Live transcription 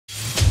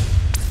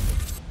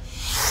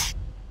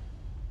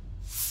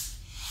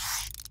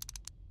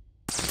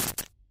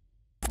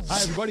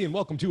Hi, everybody, and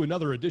welcome to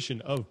another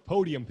edition of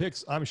Podium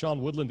Picks. I'm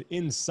Sean Woodland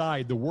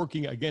inside the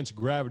Working Against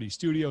Gravity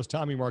studios.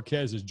 Tommy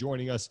Marquez is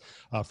joining us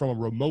from a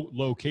remote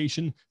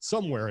location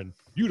somewhere in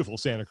beautiful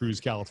Santa Cruz,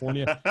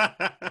 California.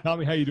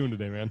 Tommy, how you doing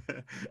today, man?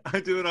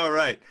 I'm doing all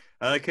right.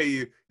 I like how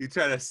you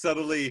try to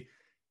subtly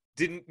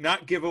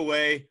not give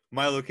away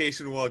my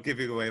location while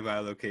giving away my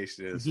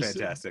location. It's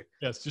fantastic.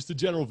 Yes, just the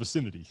general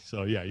vicinity.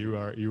 So yeah, you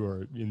are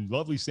in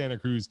lovely Santa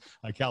Cruz,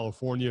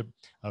 California.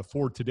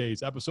 For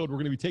today's episode, we're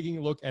going to be taking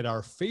a look at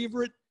our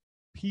favorite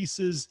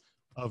pieces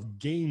of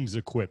games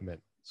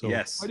equipment. So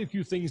yes, quite a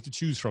few things to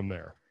choose from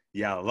there.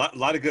 Yeah, a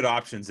lot of good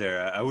options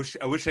there. I wish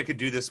I could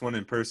do this one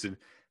in person,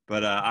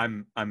 but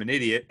I'm an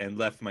idiot and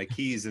left my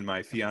keys in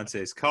my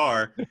fiance's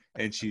car,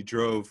 and she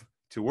drove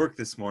to work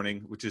this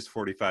morning, which is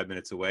 45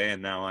 minutes away,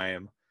 and now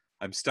I'm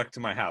stuck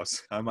to my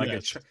house. I'm like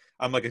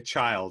a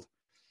child,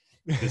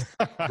 just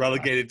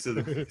relegated to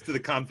the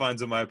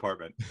confines of my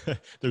apartment.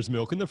 There's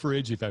milk in the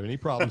fridge. If you have any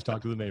problems,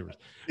 talk to the neighbors.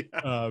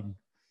 Yeah.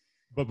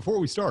 But before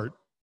we start,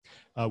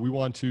 we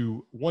want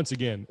to once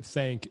again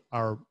thank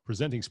our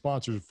presenting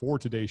sponsors for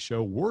today's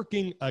show,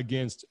 Working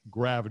Against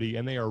Gravity,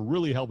 and they are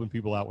really helping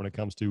people out when it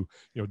comes to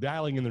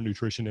dialing in their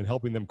nutrition and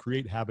helping them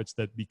create habits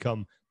that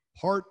become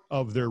part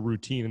of their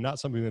routine and not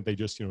something that they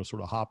just sort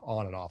of hop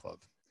on and off of.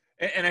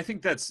 And I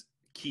think that's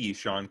key,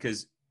 Sean,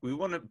 because we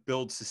want to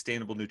build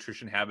sustainable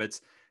nutrition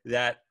habits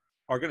that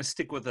are going to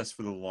stick with us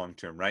for the long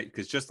term, right?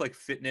 Because just like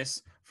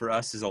fitness for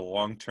us is a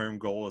long-term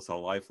goal, it's a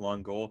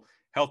lifelong goal.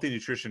 Healthy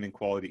nutrition and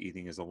quality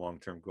eating is a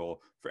long-term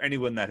goal for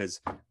anyone that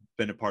has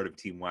been a part of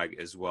Team WAG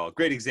as well. A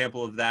great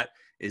example of that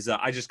is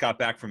I just got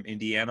back from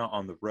Indiana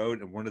on the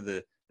road, and one of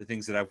the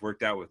things that I've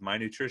worked out with my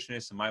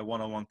nutritionist and my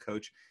one-on-one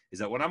coach is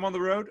that when I'm on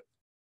the road,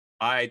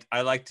 I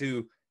like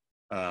to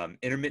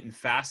intermittent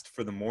fast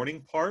for the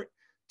morning part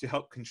to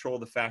help control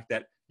the fact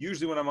that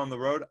usually when I'm on the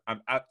road,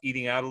 I'm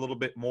eating out a little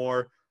bit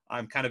more.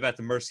 I'm kind of at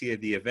the mercy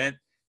of the event,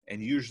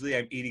 and usually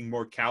I'm eating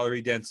more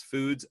calorie-dense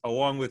foods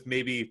along with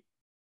maybe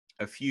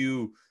a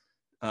few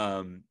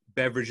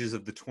beverages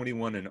of the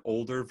 21 and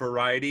older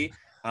variety.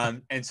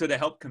 And so to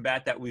help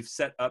combat that, we've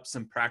set up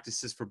some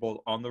practices for both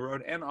on the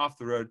road and off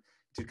the road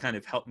to kind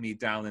of help me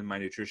dial in my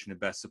nutrition and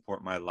best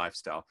support my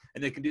lifestyle.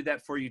 And they can do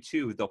that for you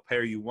too. They'll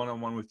pair you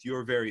one-on-one with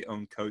your very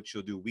own coach.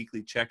 You'll do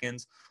weekly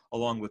check-ins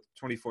along with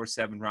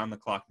 24/7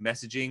 round-the-clock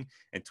messaging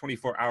and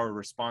 24-hour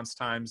response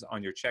times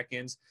on your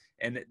check-ins.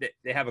 And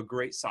they have a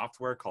great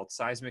software called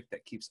Seismic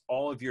that keeps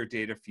all of your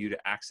data for you to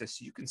access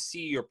so you can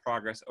see your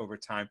progress over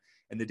time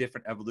and the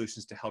different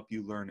evolutions to help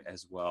you learn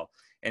as well.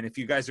 And if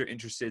you guys are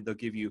interested, they'll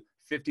give you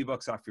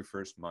 $50 off your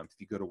first month.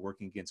 If you go to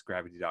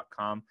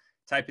workingagainstgravity.com,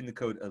 type in the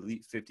code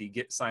ELITE50,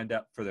 get signed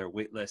up for their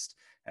wait list,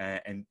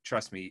 and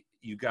trust me,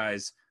 you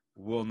guys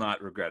will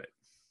not regret it.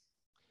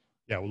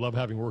 Yeah, we love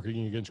having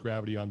Working Against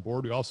Gravity on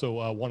board. We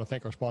also want to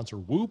thank our sponsor,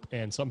 Whoop,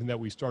 and something that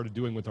we started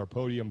doing with our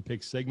Podium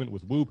Pick segment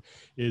with Whoop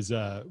is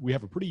we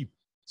have a pretty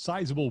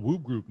sizable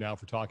Whoop group now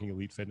for Talking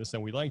Elite Fitness,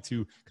 and we like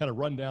to kind of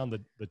run down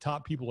the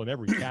top people in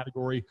every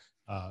category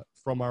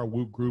from our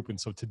Whoop group. And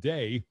so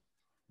today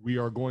we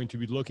are going to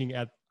be looking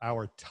at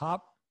our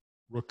top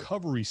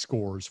recovery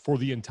scores for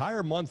the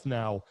entire month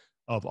now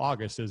of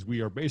August, as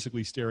we are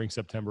basically staring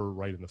September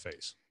right in the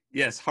face.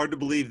 Yes, hard to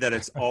believe that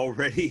it's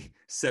already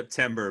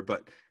September,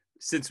 but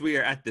since we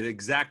are at the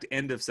exact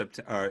end of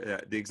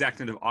September, the exact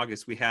end of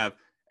August, we have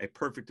a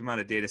perfect amount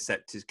of data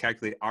set to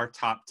calculate our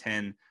top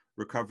 10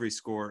 recovery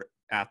score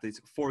athletes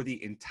for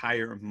the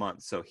entire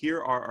month. So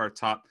here are our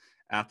top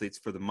athletes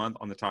for the month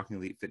on the Talking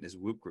Elite Fitness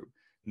Whoop group.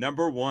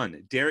 Number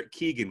 1, Derek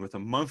Keegan with a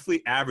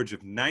monthly average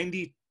of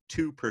 92%.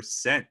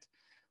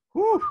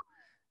 Whew.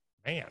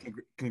 Man.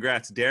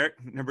 Congrats, Derek.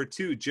 Number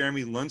 2,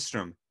 Jeremy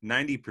Lundstrom,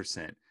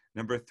 90%.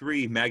 Number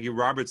 3, Maggie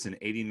Robertson,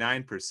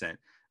 89%.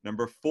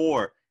 Number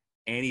 4,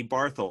 Annie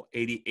Barthel,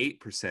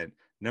 88%.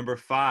 Number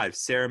 5,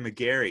 Sarah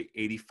McGarry,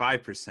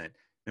 85%.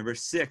 Number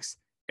 6,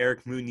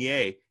 Eric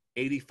Mounier,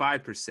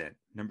 85%.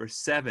 Number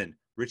 7,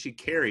 Richie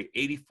Carey,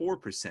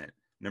 84%.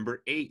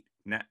 Number 8,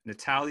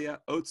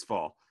 Natalia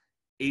Oatsfall,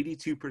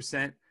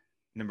 82%.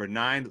 Number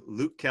 9,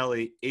 Luke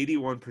Kelly,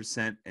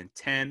 81%. And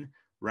 10,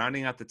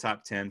 rounding out the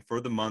top 10 for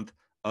the month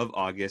of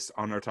August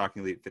on our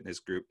Talking Elite Fitness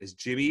group is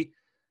Jimmy.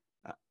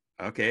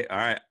 Okay, all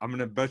right, I'm going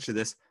to butcher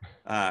this.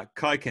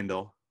 Kai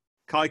Kendall.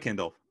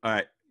 All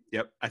right,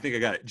 yep, I think I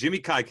got it. Jimmy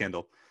Kai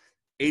Kendall,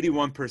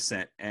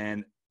 81%.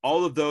 And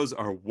all of those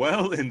are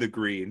well in the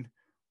green,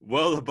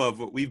 well above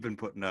what we've been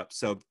putting up.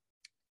 So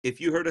if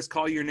you heard us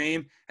call your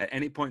name at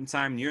any point in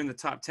time and you're in the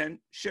top 10,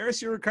 share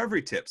us your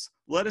recovery tips.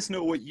 Let us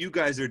know what you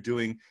guys are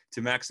doing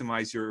to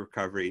maximize your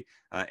recovery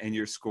and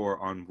your score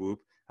on Whoop.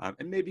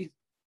 And maybe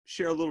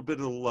share a little bit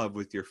of the love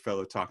with your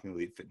fellow Talking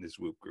Elite Fitness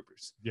Whoop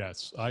groupers.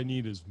 Yes, I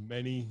need as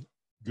many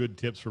good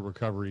tips for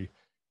recovery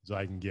as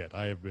I can get.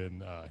 I have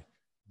been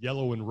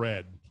yellow and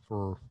red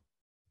for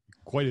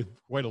quite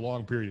a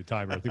long period of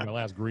time. I think my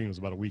last green was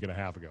about a week and a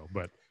half ago,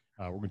 but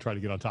We're going to try to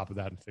get on top of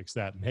that and fix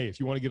that. And hey, if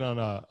you want to get on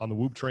the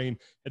Whoop train,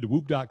 head to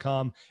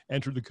whoop.com,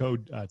 enter the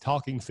code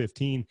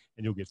talking15,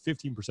 and you'll get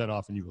 15%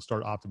 off, and you will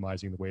start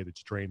optimizing the way that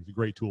you train. It's a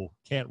great tool.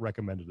 Can't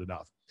recommend it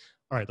enough.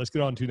 All right, let's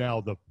get on to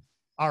now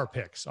our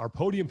picks, our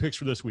podium picks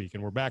for this week.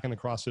 And we're back in the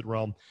CrossFit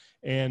realm.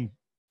 And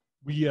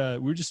we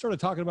just started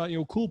talking about,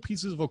 cool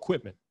pieces of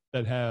equipment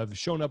that have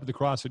shown up at the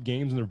CrossFit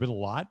Games, and there have been a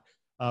lot,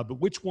 but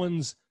which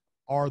ones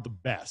are the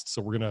best?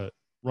 So we're going to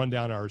run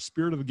down our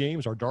spirit of the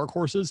games, our dark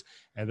horses,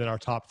 and then our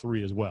top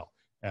 3 as well.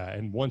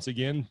 And once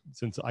again,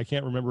 since I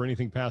can't remember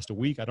anything past a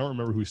week, I don't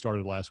remember who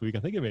started last week. I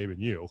think it may have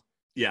been you.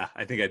 Yeah,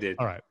 I think I did.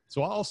 All right.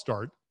 So I'll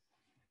start.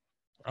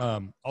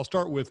 I'll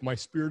start with my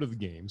spirit of the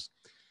games.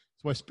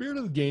 So my spirit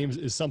of the games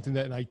is something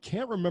that, and I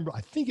can't remember,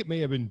 I think it may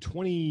have been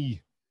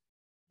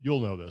you'll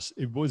know this.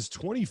 It was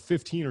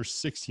 2015 or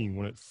 16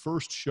 when it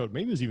first showed.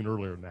 Maybe it was even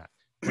earlier than that.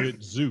 But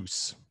it's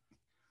Zeus.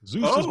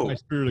 Zeus is my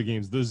spirit of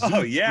games. The Zeus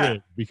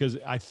rig, because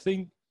I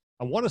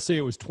want to say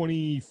it was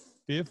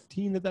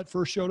 2015 that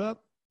first showed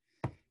up.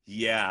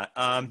 Yeah.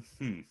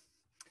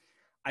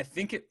 I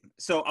think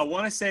so I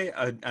want to say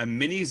a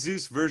mini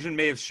Zeus version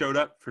may have showed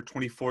up for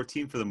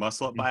 2014 for the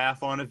Muscle Up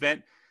Biathlon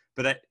event,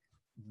 but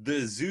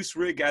the Zeus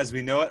rig as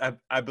we know it,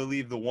 I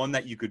believe the one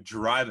that you could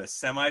drive a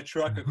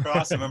semi-truck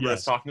across, I remember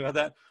us talking about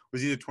that,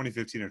 was either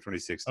 2015 or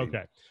 2016.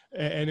 Okay.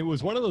 And it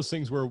was one of those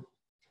things where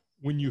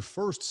when you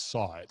first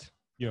saw it,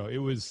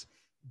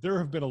 there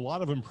have been a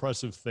lot of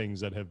impressive things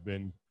that have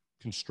been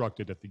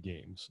constructed at the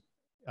games.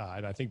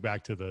 And I think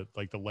back to the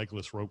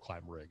legless rope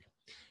climb rig,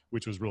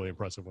 which was really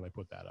impressive when they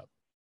put that up.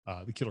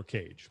 The killer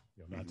cage,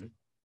 not to,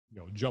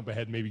 jump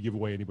ahead and maybe give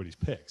away anybody's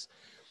picks.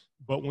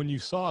 But when you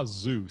saw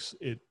Zeus,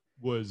 it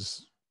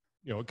was,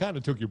 it kind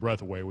of took your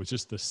breath away. It was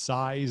just the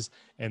size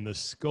and the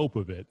scope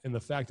of it, and the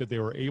fact that they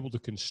were able to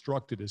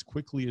construct it as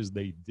quickly as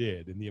they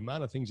did, and the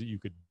amount of things that you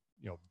could,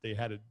 they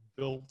had it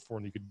built for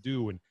and you could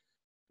do. And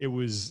it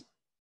was,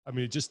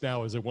 it just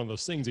now is one of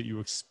those things that you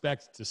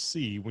expect to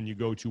see when you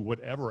go to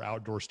whatever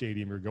outdoor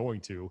stadium you're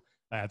going to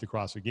at the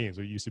CrossFit Games.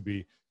 It used to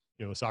be,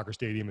 the soccer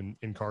stadium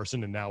in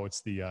Carson, and now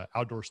it's the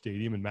outdoor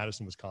stadium in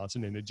Madison,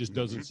 Wisconsin. And it just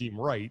doesn't seem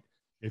right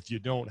if you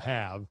don't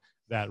have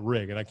that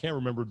rig. And I can't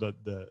remember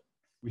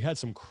we had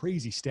some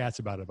crazy stats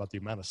about the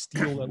amount of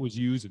steel that was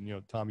used.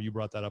 And, Tommy, you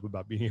brought that up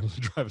about being able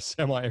to drive a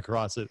semi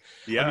across it.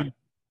 Yeah.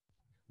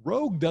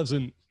 Rogue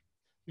doesn't,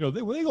 when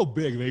they go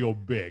big, they go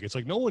big. It's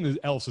like no one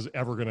else is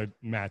ever going to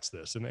match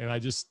this. And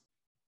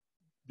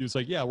it's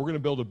like, yeah, we're going to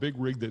build a big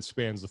rig that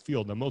spans the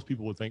field. Now, most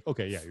people would think,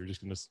 okay, yeah, you're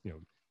just going to,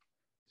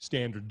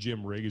 standard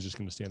gym rig is just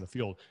going to stand the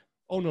field.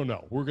 Oh,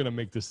 no. We're going to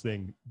make this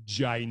thing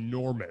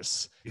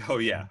ginormous. Oh,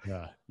 yeah.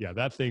 Yeah,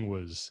 that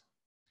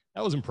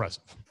was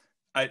impressive.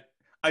 I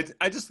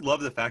just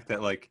love the fact that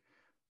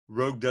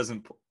Rogue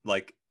doesn't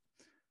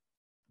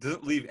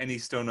leave any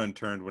stone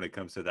unturned when it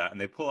comes to that,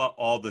 and they pull out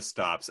all the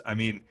stops. I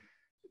mean,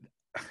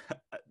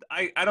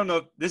 I don't know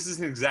if this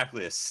isn't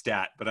exactly a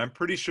stat, but I'm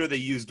pretty sure they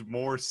used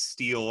more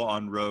steel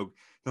on Rogue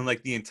than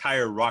the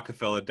entire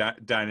Rockefeller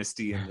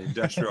dynasty and the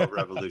Industrial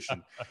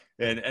Revolution,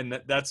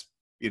 and that's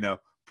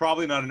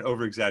probably not an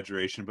over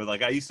exaggeration, but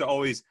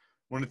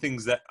one of the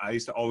things that I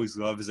used to always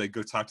love is I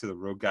go talk to the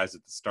Rogue guys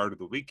at the start of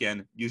the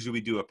weekend. Usually we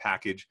do a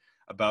package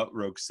about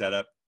Rogue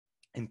setup,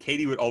 and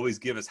Katie would always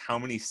give us how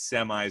many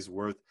semis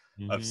worth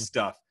of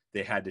stuff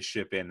they had to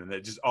ship in, and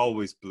that just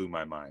always blew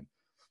my mind.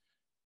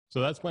 So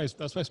that's my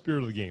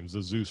spirit of the games,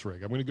 the Zeus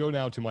rig. I'm going to go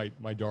now to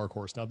my dark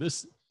horse. Now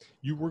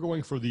we're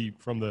going from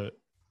the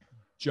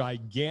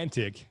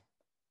gigantic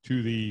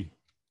to the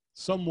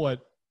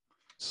somewhat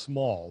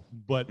small,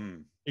 but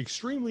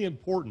extremely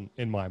important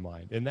in my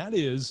mind. And that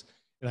is,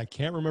 and I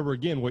can't remember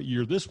again what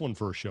year this one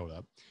first showed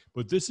up,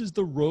 but this is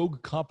the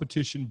Rogue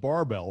competition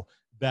barbell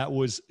that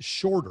was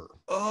shorter.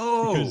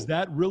 Oh, because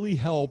that really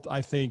helped,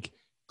 I think,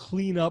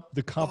 clean up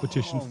the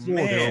competition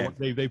floor.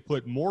 They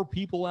put more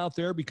people out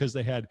there because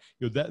they had,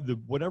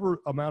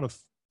 whatever amount of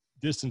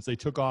distance they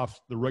took off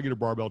the regular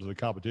barbell to the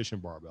competition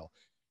barbell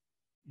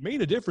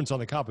made a difference on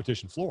the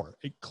competition floor.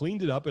 It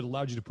cleaned it up. It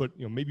allowed you to put,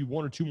 maybe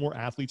 1 or 2 more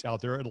athletes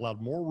out there. It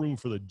allowed more room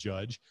for the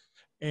judge.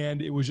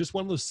 And it was just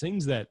one of those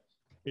things that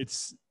it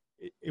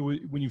was,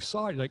 when you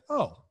saw it, you're like,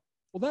 oh,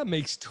 well, that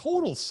makes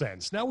total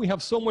sense. Now we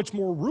have so much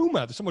more room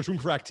out there, so much room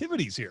for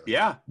activities here.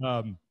 Yeah.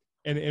 And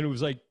it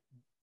was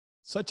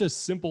such a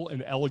simple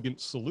and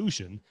elegant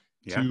solution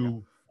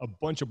to a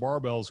bunch of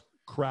barbells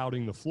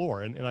crowding the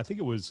floor. And I think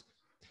it was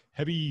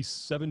heavy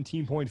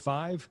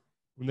 17.5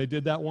 when they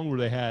did that one where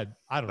they had,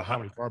 I don't know how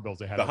many barbells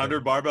they had. The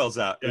 100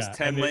 barbells out. It was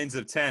 10 lanes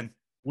of 10.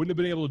 Wouldn't have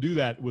been able to do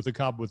that with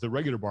the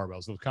regular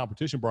barbells. The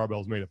competition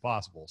barbells made it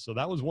possible. So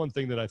that was one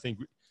thing that I think,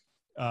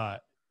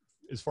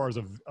 as far as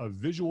a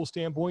visual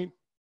standpoint,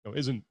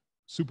 isn't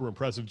super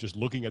impressive just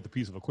looking at the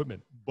piece of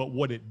equipment. But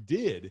what it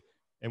did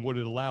and what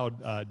it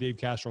allowed Dave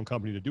Castro and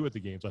company to do at the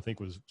games, I think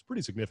was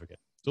pretty significant.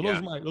 So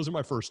those are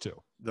my first 2.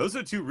 Those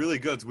are 2 really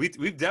good.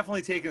 We've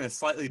definitely taken a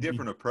slightly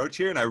different approach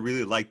here, and I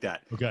really like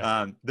that.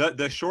 Okay.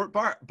 The short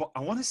bar, I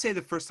want to say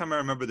the first time I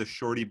remember the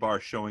shorty bar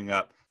showing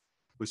up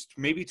was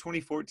maybe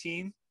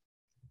 2014.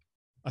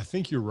 I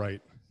think you're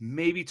right.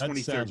 maybe That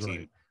sounds 2013.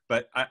 right.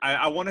 But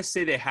I want to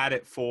say they had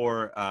it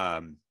for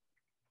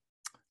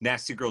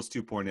Nasty Girls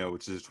 2.0,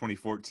 which is a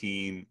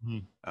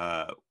 2014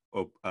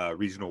 Mhm.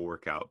 regional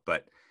workout.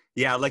 But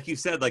yeah, like you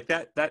said, like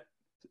that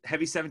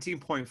heavy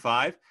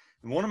 17.5.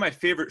 And one of my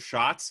favorite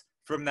shots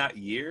from that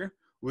year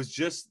was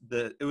just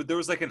there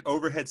was like an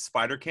overhead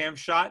spider cam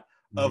shot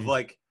of Mhm.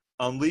 like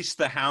unleash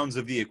the hounds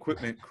of the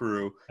equipment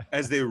crew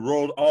as they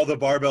rolled all the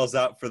barbells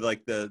out for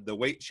like the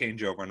weight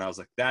changeover. And I was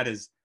like, that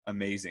is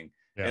amazing.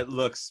 Yeah. It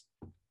looks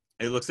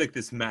like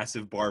this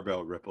massive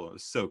barbell ripple. It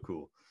was so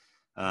cool.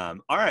 All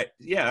right.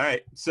 Yeah. All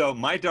right. So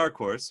my dark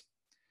horse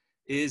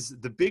is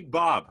the Big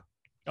Bob.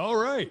 All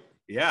right.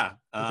 Yeah.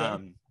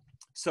 Okay.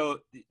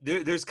 So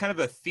there's kind of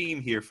a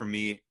theme here for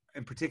me,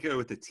 in particular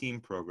with the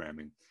team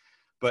programming.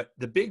 But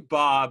the Big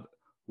Bob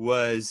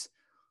was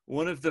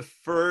one of the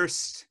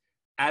first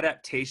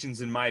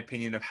adaptations, in my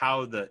opinion, of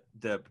how the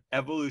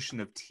evolution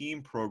of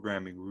team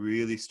programming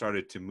really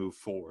started to move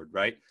forward,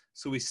 right?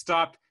 So we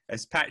stopped,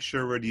 as Pat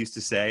Sherwood used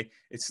to say,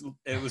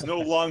 it was no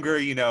longer,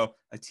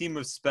 a team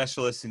of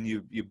specialists and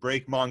you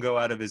break Mongo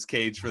out of his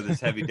cage for this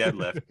heavy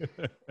deadlift.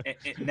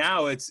 And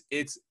now it's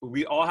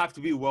we all have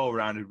to be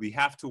well-rounded. We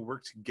have to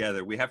work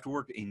together. We have to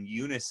work in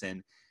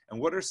unison. And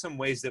what are some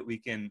ways that we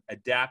can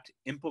adapt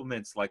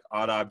implements like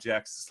odd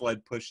objects,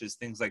 sled pushes,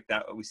 things like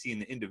that, what we see in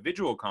the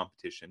individual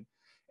competition,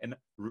 and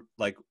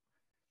like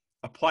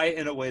apply it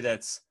in a way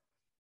that's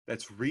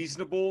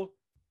reasonable,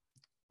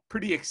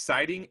 pretty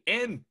exciting,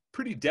 and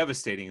pretty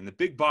devastating. And the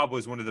Big Bob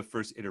was one of the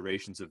first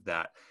iterations of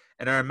that.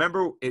 And I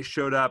remember it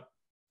showed up,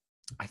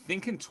 I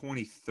think, in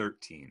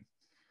 2013.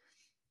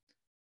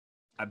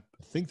 I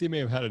think they may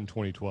have had it in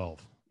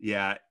 2012.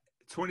 Yeah,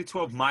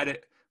 2012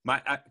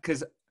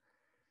 because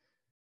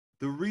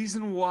the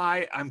reason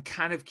why I'm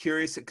kind of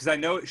curious, because I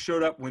know it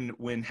showed up when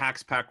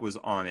Hackspack was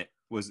on it,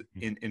 was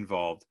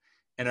involved.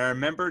 And I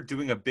remember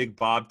doing a Big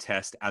Bob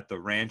test at the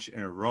ranch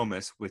in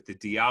Aromas with the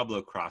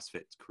Diablo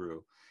CrossFit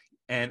crew.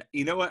 And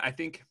you know what? I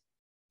think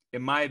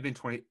it might have been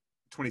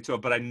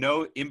 2012, but I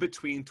know in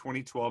between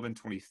 2012 and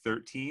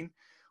 2013,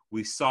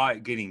 we saw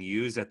it getting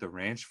used at the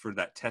ranch for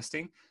that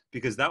testing,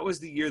 because that was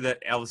the year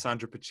that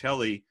Alessandra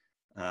Pacelli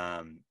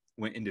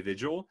went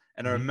individual.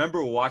 And I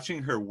remember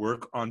watching her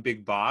work on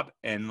Big Bob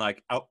and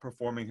like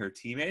outperforming her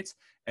teammates,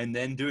 and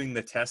then doing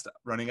the test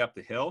running up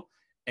the hill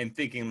and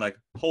thinking like,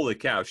 holy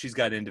cow, she's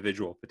got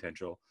individual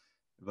potential.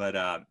 But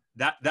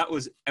that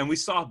was, and we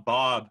saw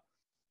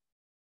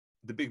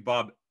the Big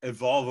Bob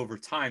evolve over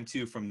time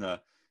too, from the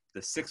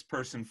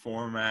 6-person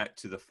format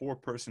to the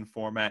 4-person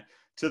format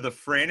to the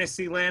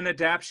Fantasyland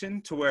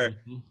adaptation, to where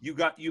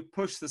you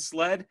push the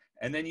sled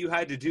and then you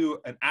had to do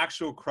an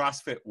actual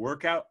CrossFit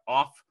workout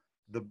off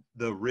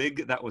the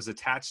rig that was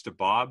attached to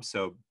Bob.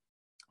 So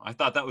I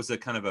thought that was a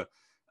kind of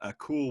a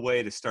cool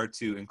way to start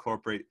to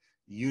incorporate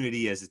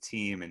unity as a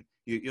team. And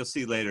you'll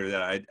see later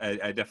that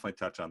I definitely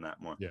touch on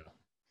that more. Yeah.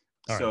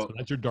 All right. So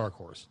that's your dark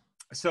horse.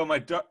 So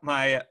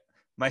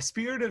my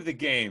spirit of the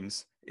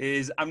games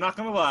is, I'm not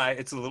going to lie,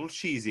 it's a little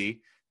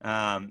cheesy,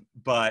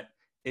 but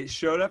it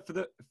showed up for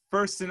the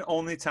first and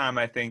only time,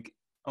 I think.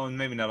 Oh,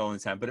 maybe not only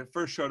time, but it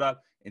first showed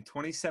up in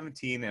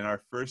 2017 in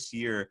our first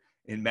year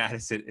in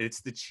Madison. It's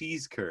the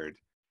cheese curd.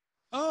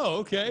 Oh,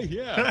 okay.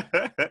 Yeah.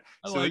 I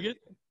So like it.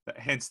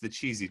 Hence the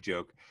cheesy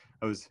joke.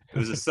 It was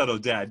a subtle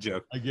dad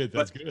joke. I get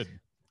that's good.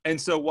 And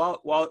so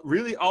while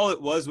really all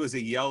it was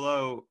a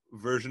yellow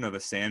version of a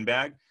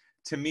sandbag,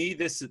 to me,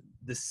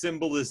 the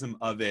symbolism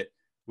of it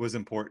was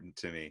important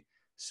to me.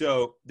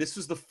 So this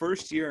was the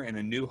first year in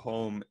a new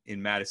home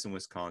in Madison,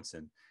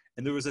 Wisconsin.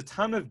 And there was a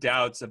ton of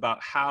doubts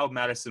about how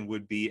Madison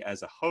would be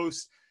as a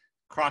host.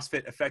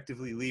 CrossFit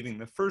effectively leaving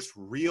the first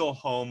real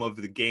home of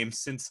the game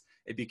since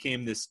it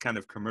became this kind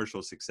of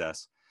commercial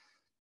success.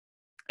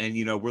 And,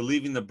 we're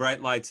leaving the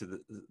bright lights of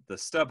the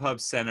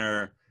StubHub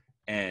Center,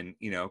 and,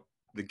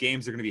 the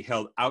games are going to be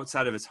held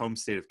outside of its home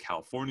state of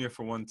California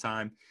for one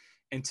time.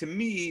 And to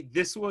me,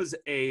 this was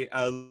a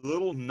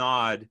little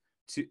nod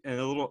to, and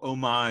a little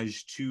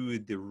homage to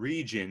the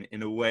region,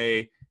 in a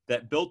way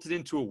that built it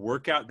into a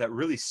workout that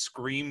really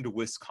screamed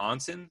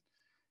Wisconsin.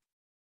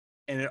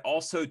 And it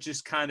also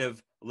just kind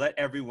of let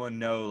everyone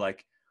know,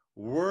 like,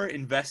 we're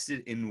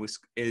invested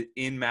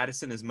in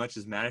Madison as much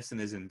as Madison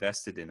is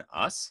invested in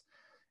us.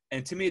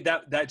 And to me,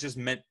 that just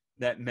meant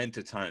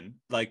a ton.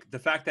 Like, the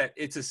fact that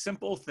it's a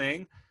simple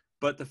thing,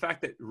 but the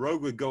fact that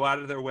Rogue would go out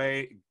of their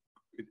way,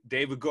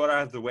 Dave would go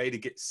out of the way to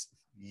get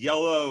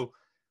yellow,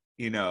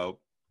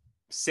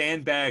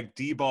 sandbag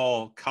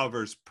D-ball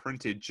covers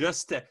printed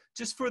just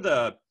for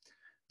the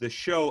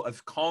show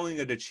of calling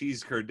it a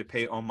cheese curd, to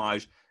pay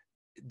homage.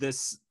 The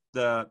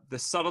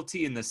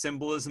subtlety and the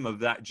symbolism of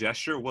that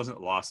gesture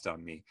wasn't lost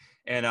on me.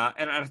 And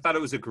I thought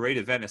it was a great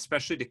event,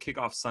 especially to kick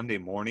off Sunday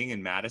morning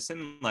in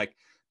Madison, like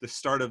the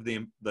start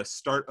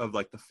of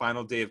like the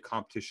final day of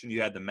competition.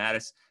 You had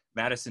the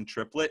Madison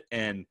triplet,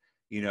 and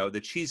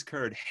the cheese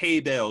curd, hay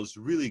bales,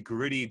 really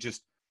gritty,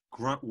 just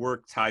grunt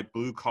work type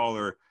blue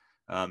collar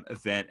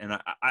event. And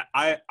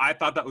I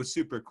thought that was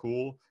super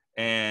cool.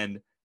 And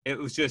it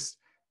was just,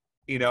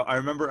 I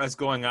remember us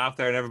going out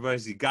there and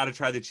everybody's, you got to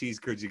try the cheese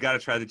curds. You got to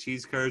try the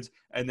cheese curds.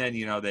 And then,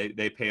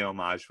 they pay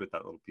homage with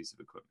that little piece of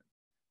equipment.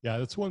 Yeah,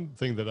 that's one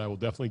thing that I will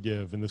definitely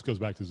give, and this goes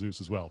back to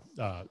Zeus as well,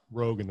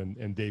 Rogue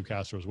and Dave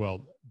Castro as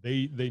well.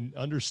 They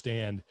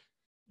understand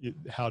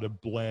how to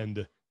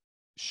blend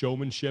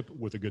showmanship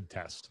with a good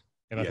test.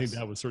 And I think Yes.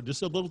 that was sort of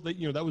just a little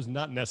thing, that was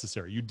not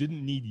necessary. You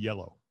didn't need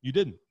yellow. You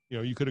didn't.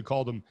 You could have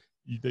called them,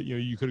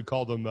 you could have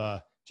called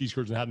them cheese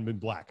curds and hadn't been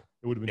black.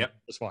 It would have been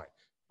just fine.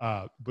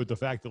 But the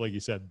fact that, like you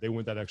said, they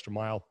went that extra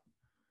mile,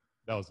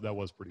 that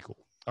was pretty cool.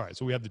 All right,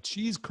 so we have the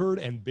cheese curd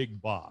and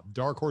Big Bob.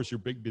 Dark horse,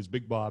 is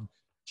Big Bob.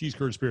 Cheese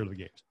curd, spirit of the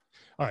games.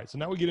 All right, so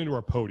now we get into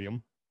our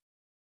podium,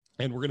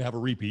 and we're going to have a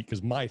repeat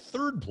because my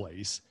third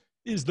place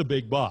is the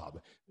Big Bob.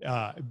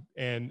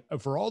 And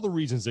for all the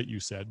reasons that you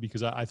said,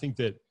 because I think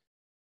that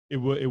it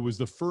was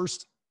the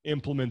first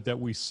implement that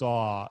we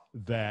saw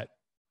that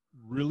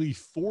really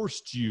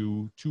forced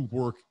you to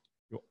work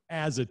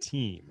as a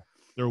team.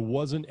 There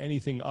wasn't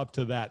anything up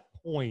to that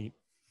point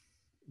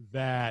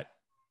that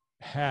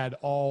had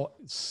all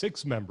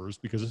 6 members,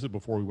 because this is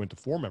before we went to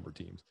 4-member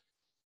teams,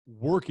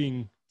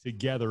 working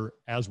together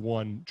as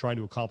one, trying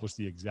to accomplish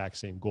the exact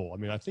same goal. I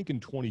mean, I think in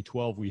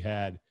 2012 we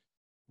had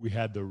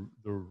the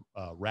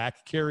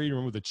rack carry.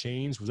 Remember the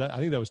chains? I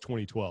think that was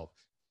 2012.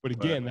 But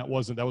again, that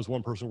was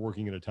one person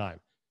working at a time.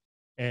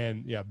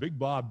 And yeah, Big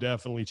Bob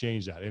definitely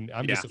changed that. And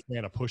I'm just a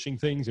fan of pushing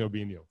things.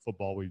 Being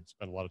football, we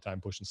spent a lot of time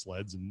pushing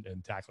sleds and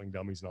tackling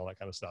dummies and all that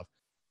kind of stuff.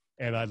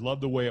 And I love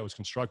the way it was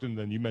constructed. And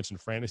then you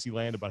mentioned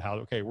Fantasyland about how,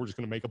 okay, we're just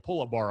going to make a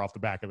pull-up bar off the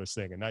back of this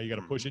thing, and now you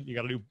got to push it. And you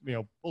got to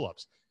do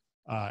pull-ups.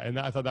 And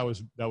I thought that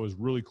was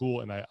really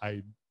cool. And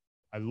I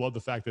love the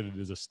fact that it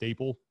is a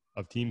staple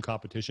of team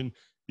competition,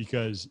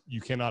 because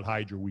you cannot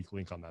hide your weak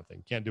link on that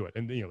thing. Can't do it.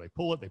 And they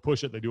pull it, they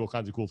push it, they do all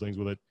kinds of cool things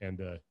with it. And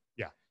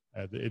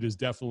it has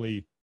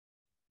definitely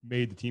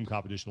made the team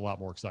competition a lot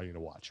more exciting to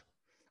watch.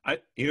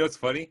 It's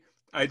funny.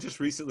 I just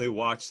recently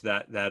watched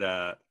that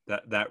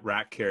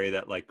rack carry,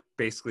 that like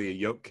basically a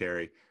yoke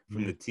carry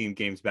from the team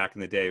games back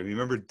in the day.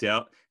 Remember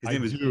Dell? His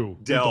name was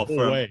Dell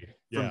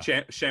from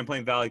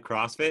Champlain Valley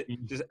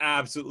CrossFit. Just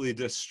absolutely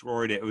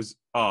destroyed it. It was,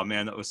 oh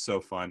man, that was so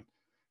fun.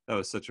 That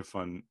was such a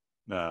fun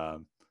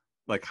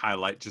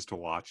highlight just to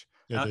watch.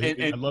 Yeah,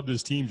 I loved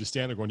his team just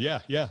standing there going,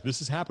 yeah,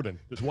 this is happening.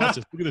 Just watch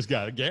this. Look at this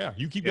guy. Yeah,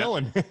 you keep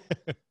going.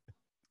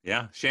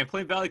 Yeah,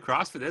 Champlain Valley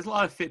CrossFit. There's a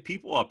lot of fit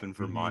people up in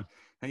Vermont.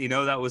 And,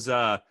 that was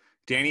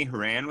Danny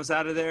Horan was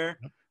out of there.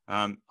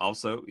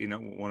 Also,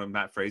 one of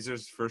Matt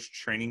Fraser's first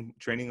training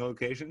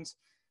locations,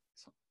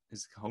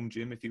 his home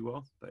gym, if you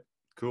will. But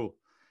cool.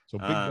 So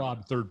Big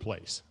Bob, third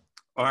place.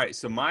 All right.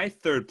 So my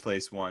third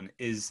place one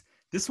is,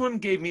 this one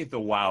gave me the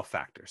wow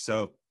factor.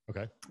 So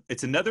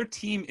it's another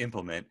team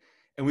implement,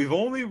 and we've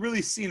only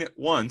really seen it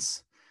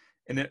once.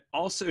 And it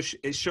also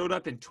it showed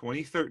up in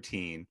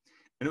 2013.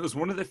 And it was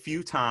one of the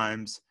few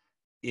times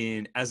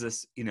working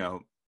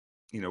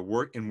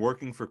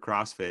for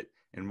CrossFit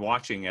and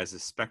watching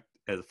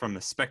from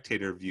the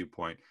spectator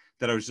viewpoint,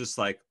 that I was just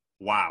like,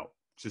 wow,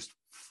 just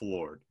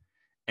floored,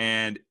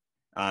 and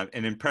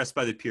impressed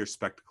by the pure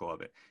spectacle of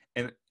it.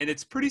 And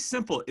it's pretty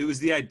simple. It was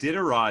the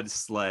Iditarod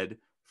sled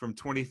from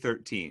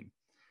 2013.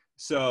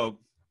 So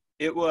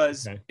it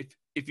was,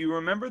 if you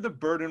remember the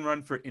burden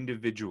run for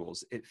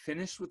individuals, it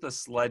finished with a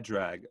sled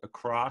drag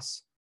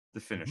across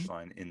the finish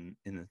line in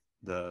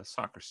the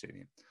soccer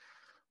stadium.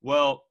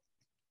 Well,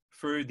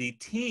 for the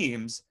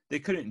teams, they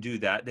couldn't do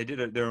that. They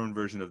did their own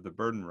version of the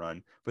burden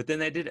run, but then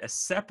they did a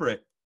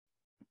separate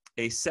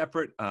race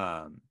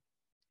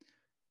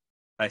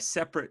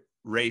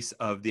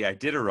of the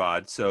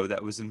Iditarod. So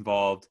that was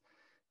involved.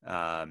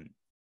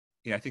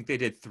 I think they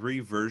did 3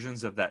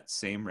 versions of that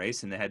same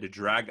race, and they had to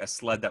drag a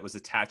sled that was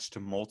attached to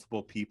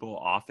multiple people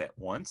off at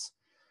once.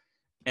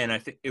 And I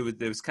think it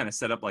was kind of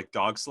set up like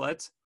dog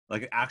sleds,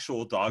 like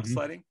actual dog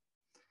sledding.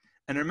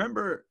 And I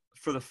remember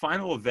for the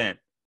final event,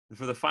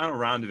 for the final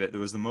round of it,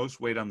 there was the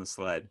most weight on the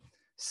sled.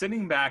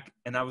 Sitting back,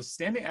 and I was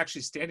standing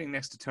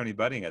next to Tony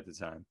Budding at the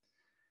time.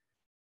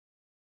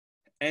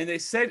 And they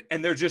said,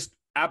 and they're just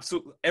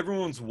absolutely,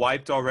 everyone's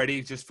wiped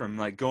already just from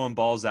like going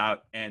balls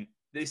out. And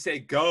they say,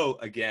 go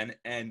again.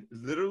 And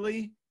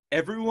literally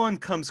everyone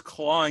comes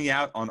clawing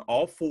out on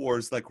all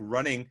fours, like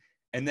running,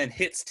 and then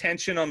hits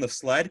tension on the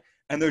sled.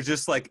 And they're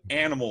just like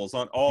animals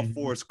on all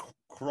fours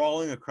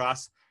crawling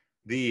across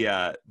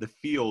the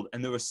field.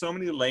 And there were so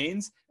many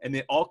lanes, and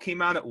they all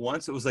came out at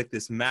once. It was like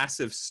this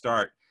massive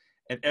start,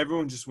 and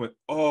everyone just went,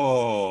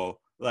 oh,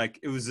 like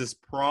it was this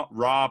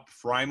raw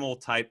primal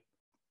type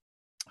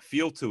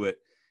feel to it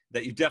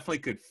that you definitely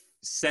could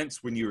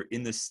sense when you were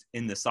in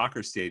the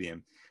soccer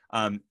stadium.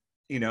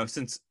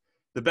 Since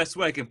the best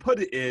way I can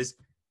put it is,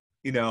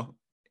 in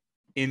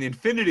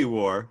Infinity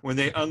War, when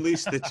they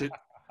unleashed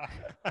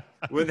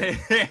when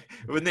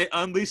they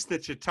unleashed the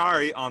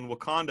Chitauri on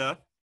Wakanda,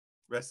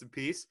 rest in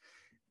peace,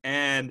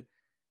 and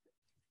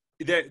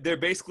they're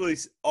basically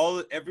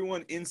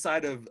everyone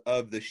inside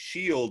of the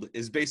shield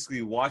is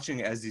basically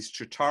watching as these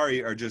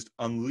Chitauri are just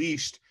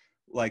unleashed,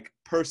 like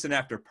person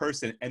after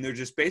person, and they're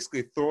just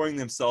basically throwing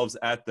themselves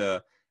at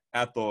the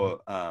at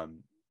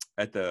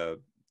the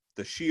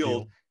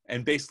shield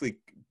and basically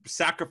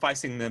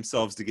sacrificing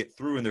themselves to get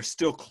through, and they're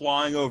still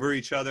clawing over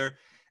each other.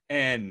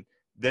 And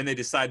then they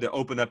decide to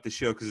open up the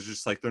shield because it's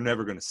just like they're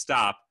never going to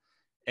stop.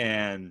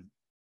 And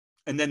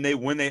then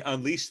when they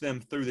unleash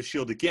them through the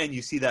shield again,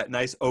 you see that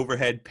nice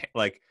overhead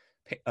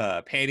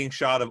painting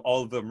shot of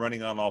all of them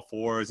running on all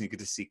fours, and you get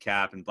to see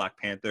Cap and Black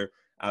Panther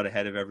out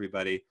ahead of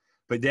everybody.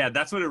 But yeah,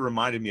 that's what it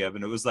reminded me of.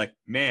 And it was like,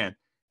 man,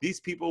 these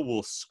people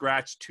will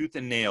scratch tooth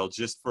and nail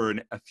just for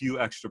a few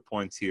extra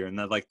points here. And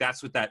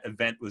that's what that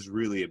event was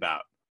really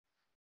about.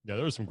 Yeah,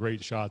 there were some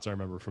great shots I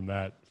remember from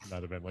that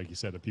event. Like you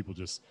said, of people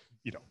just,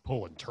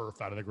 pulling turf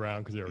out of the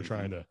ground because they were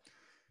trying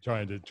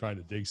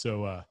to dig.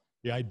 So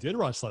yeah, I did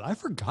run sled. I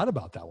forgot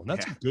about that one.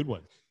 That's a good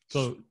one.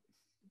 So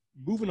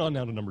moving on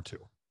now to number 2.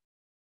 And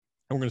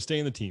we're going to stay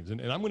in the teams.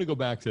 And I'm going to go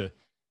back to,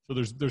 so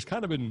there's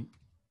kind of been,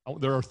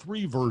 there are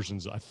 3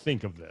 versions, I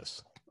think, of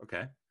this.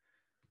 Okay.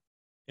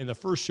 And the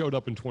first showed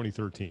up in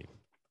 2013.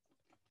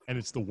 And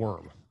it's the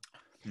worm.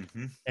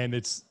 Mm-hmm. And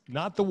it's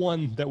not the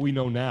one that we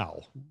know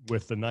now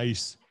with the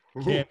nice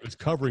canvas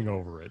covering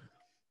over it.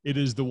 It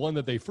is the one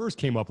that they first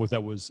came up with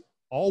that was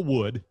all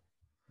wood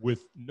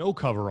with no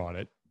cover on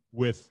it,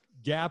 with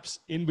gaps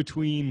in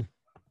between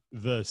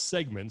the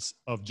segments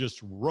of just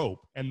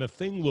rope. And the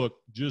thing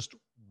looked just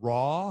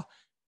raw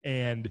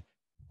and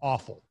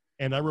awful.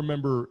 And I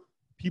remember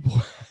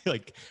people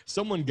like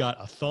someone got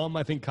a thumb,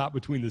 I think, caught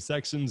between the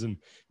sections and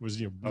was,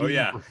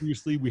 bleeding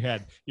profusely. We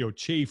had,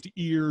 chafed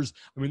ears.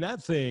 I mean,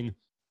 that thing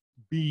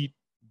beat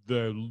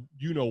the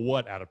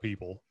what out of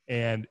people,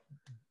 and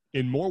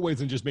in more ways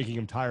than just making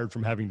them tired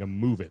from having to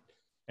move it.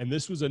 And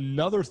this was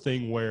another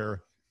thing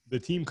where the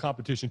team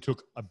competition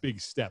took a big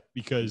step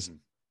because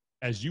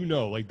as you've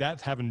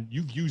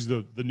used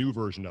the new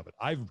version of it.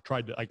 I've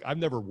tried to, I've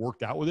never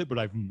worked out with it, but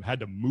I've had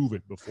to move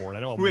it before. And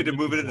I know we had to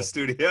move it in the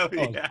studio.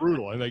 It's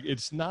brutal. And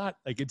it's not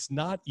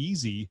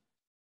easy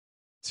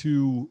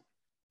to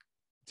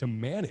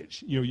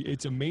manage.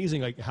 It's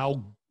amazing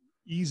how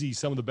easy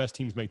some of the best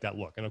teams make that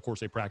look. And of course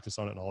they practice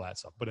on it and all that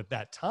stuff. But at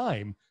that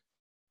time,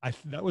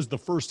 that was the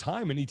first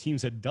time any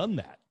teams had done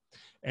that.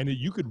 And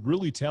you could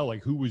really tell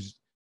who was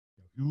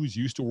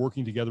used to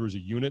working together as a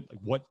unit,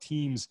 what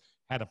teams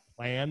had a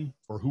plan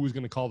for who was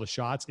going to call the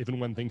shots, if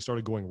and when things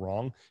started going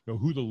wrong,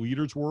 who the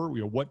leaders were,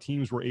 what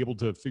teams were able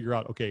to figure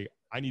out, okay,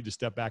 I need to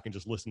step back and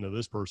just listen to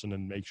this person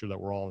and make sure that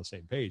we're all on the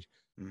same page.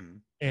 Mm-hmm.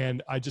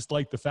 And I just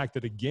like the fact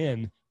that,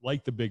 again,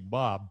 like the Big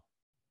Bob,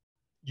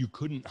 you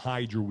couldn't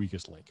hide your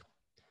weakest link.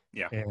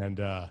 Yeah. And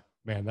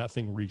man, that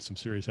thing wreaked some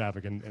serious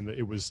havoc. And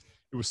it was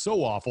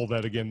so awful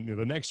that, again,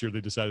 the next year they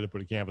decided to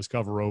put a canvas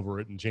cover over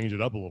it and change it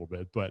up a little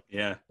bit. But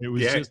yeah, it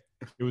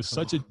was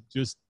such a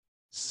just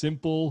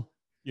simple,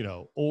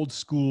 old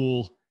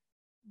school,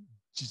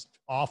 just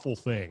awful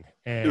thing.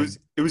 And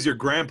it was your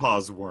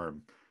grandpa's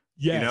worm.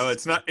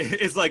 Yes.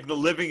 It's like the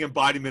living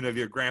embodiment of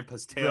your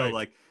grandpa's tale. Right.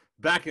 Like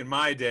back in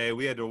my day,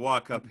 we had to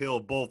walk uphill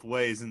both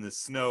ways in the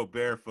snow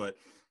barefoot.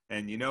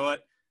 And you know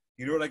what?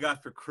 You know what I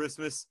got for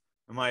Christmas?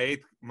 When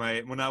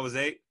I was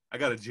 8, I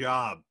got a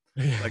job.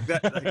 Like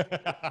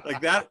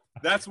that.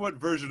 That's what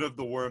version of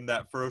the worm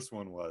that first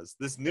one was.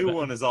 This new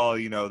one is all,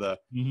 the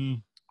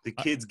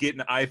kids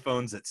getting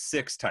iPhones at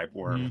 6 type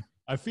worm. Mm-hmm.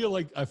 I feel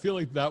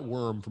like that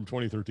worm from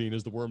 2013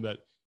 is the worm that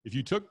if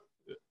you took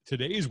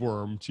today's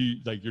worm to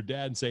your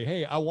dad and say,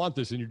 "Hey, I want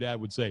this," and your dad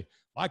would say,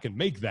 "I can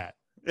make that."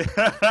 You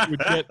would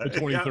get the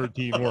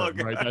 2013 worm,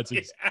 right? That's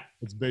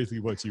basically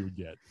what you would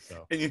get.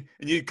 So. And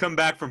you'd come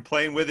back from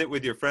playing with it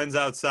with your friends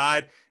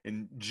outside,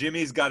 and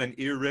Jimmy's got an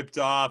ear ripped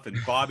off, and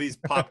Bobby's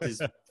popped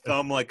his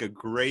thumb like a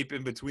grape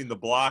in between the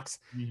blocks,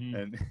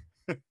 and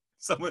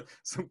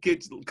some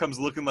kid comes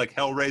looking like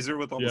Hellraiser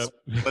with all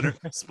the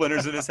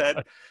splinters in his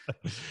head.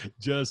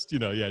 Just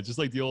just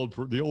like the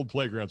old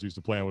playgrounds we used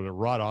to play on with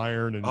wrought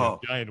iron and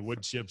giant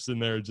wood chips in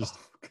there. Just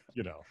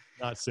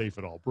not safe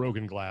at all.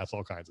 Broken glass,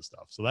 all kinds of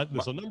stuff. So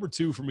so number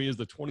 2 for me is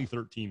the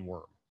 2013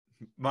 worm.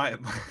 My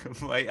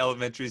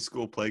elementary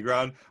school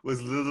playground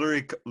was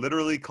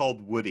literally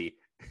called Woody.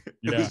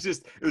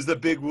 It was the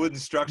big wooden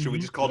structure. We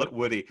just called it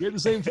Woody. We had the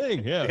same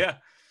thing. Yeah. Yeah.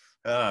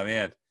 Oh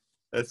man,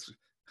 that's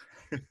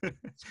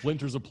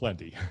splinters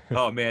aplenty.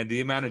 Oh man,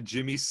 the amount of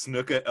Jimmy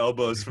Snuka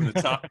elbows from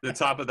the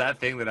top of that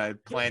thing that I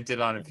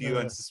planted on a few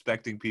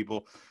unsuspecting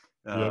people.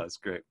 That's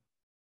great.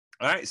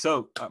 All right,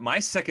 so my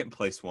second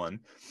place one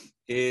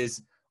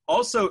is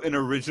also an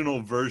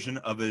original version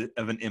of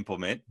an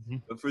implement,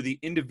 but for the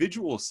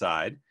individual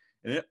side,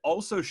 and it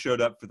also showed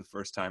up for the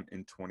first time in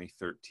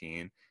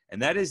 2013,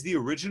 and that is the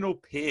original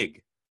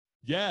pig.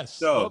 Yes,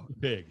 so the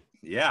pig.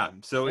 Yeah,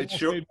 so it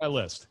showed my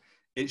list.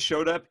 It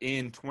showed up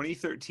in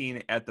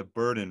 2013 at the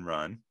Burden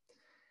Run,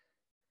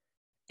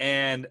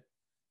 and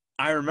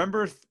I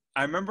remember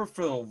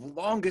for the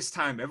longest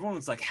time, everyone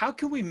was like, "How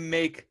can we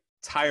make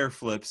tire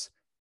flips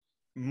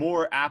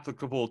more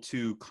applicable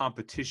to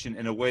competition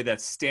in a way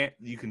that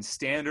you can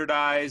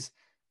standardize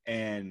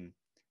and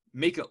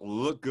make it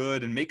look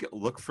good and make it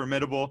look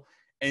formidable?"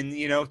 And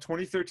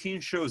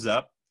 2013 shows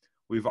up.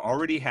 We've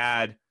already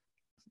had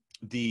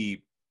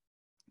the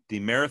the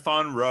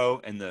marathon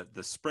row and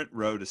the sprint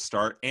row to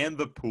start, and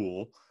the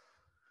pool.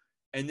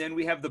 And then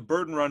we have the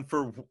burden run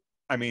for,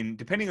 I mean,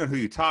 depending on who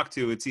you talk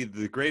to, it's either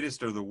the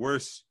greatest or the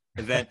worst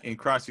event in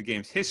CrossFit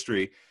Games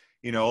history.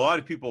 You know, a lot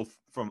of people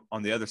from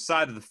on the other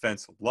side of the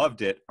fence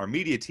loved it. Our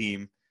media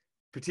team,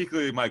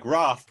 particularly Mike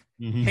Roth,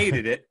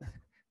 hated it.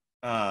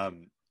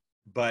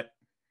 But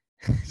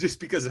just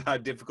because of how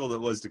difficult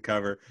it was to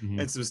cover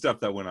and some stuff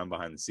that went on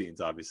behind the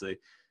scenes, obviously.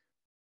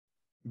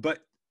 But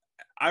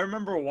I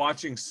remember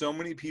watching so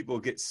many people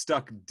get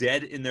stuck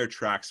dead in their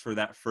tracks for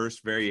that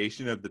first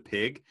variation of the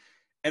pig.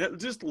 And it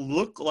just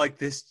looked like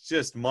this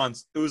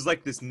it was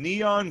like this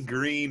neon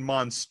green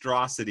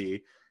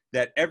monstrosity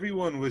that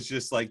everyone was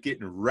just like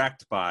getting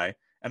wrecked by.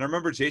 And I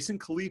remember Jason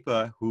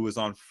Khalipa, who was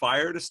on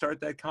fire to start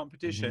that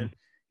competition.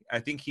 I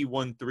think he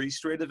won 3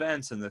 straight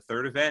events, and the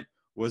third event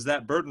was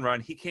that burden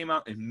run. He came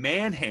out and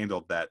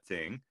manhandled that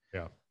thing.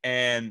 Yeah.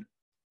 And,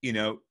 you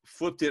know,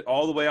 flipped it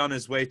all the way on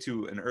his way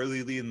to an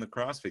early lead in the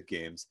CrossFit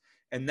Games.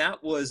 And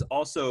that was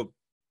also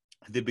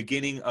the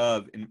beginning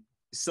of,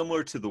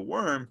 similar to the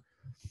worm,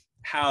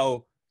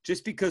 how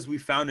just because we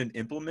found an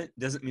implement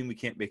doesn't mean we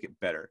can't make it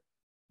better.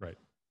 Right.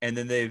 And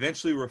then they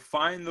eventually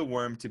refined the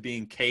worm to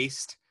being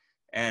cased,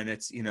 and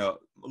it's, you know,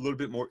 a little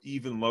bit more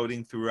even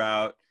loading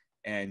throughout.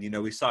 And, you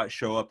know, we saw it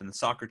show up in the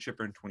soccer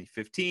chipper in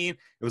 2015.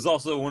 It was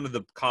also one of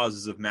the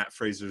causes of Matt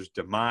Fraser's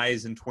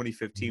demise in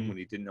 2015 when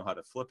he didn't know how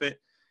to flip it.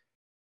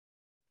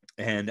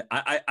 And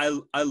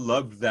I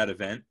loved that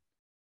event,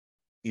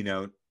 you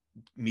know,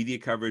 media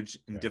coverage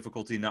and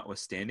difficulty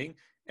notwithstanding.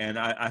 And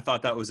I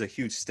thought that was a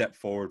huge step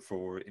forward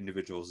for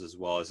individuals as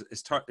well, as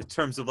in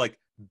terms of like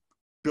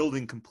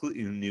building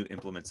completely new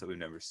implements that we've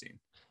never seen.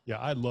 Yeah,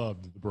 I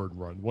loved the burden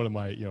run. One of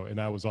my, you know, and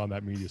I was on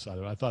that media side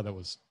of it. I thought that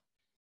was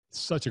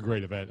such a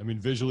great event. I mean,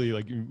 visually,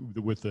 like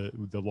with the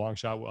long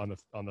shot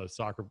on the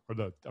soccer,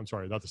 or I'm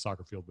sorry, not the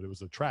soccer field, but it was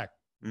the track,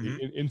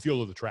 the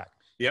infield of the track.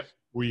 Yep.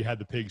 Where you had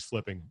the pigs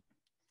flipping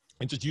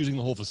and just using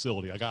the whole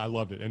facility. Like, I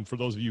loved it. And for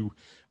those of you,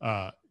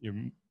 you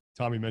know,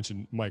 Tommy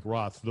mentioned Mike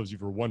Roth. For those of you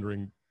who are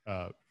wondering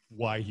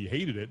why he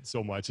hated it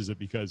so much, is it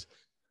because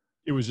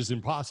it was just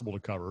impossible to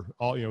cover.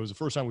 It was the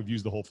first time we've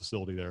used the whole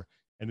facility there.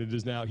 And it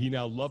is now, he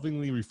now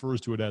lovingly refers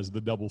to it as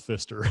the double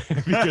fister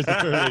because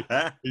apparently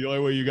the only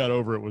way you got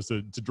over it was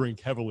to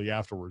drink heavily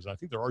afterwards. I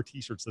think there are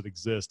t-shirts that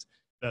exist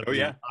that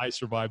I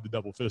survived the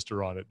double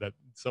fister on it that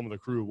some of the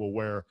crew will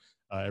wear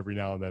every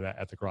now and then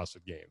at the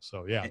CrossFit Games.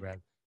 So yeah,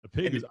 man, the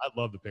pig I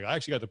love the pig. I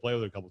actually got to play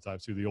with it a couple of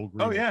times too. The old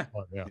green. Oh yeah.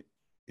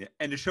 Yeah.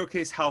 And to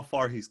showcase how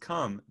far he's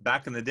come,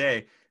 back in the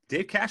day,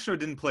 Dave Castro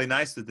didn't play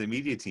nice with the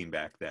media team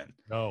back then.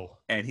 No.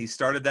 And he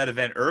started that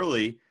event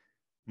early,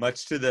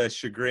 much to the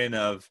chagrin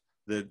of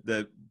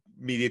the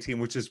media team,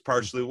 which is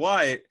partially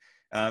why.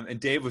 And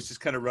Dave was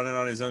just kind of running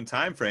on his own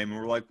time frame. And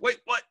we're like, wait,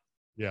 what?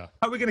 Yeah.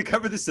 How are we going to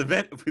cover this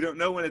event if we don't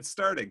know when it's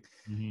starting?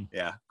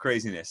 Yeah,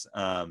 craziness.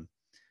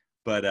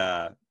 But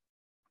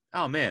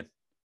oh man,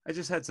 I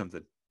just had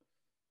something.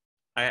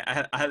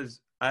 I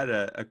had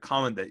a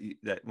comment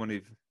that one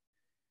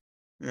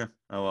of,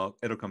 oh well,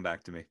 it'll come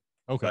back to me.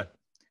 Okay. But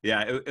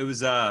yeah, it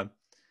was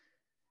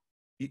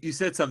you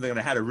said something, and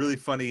I had a really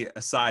funny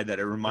aside that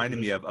it reminded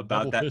me of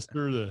about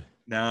that.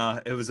 No,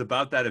 it was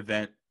about that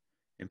event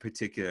in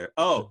particular.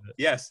 Oh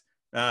yes,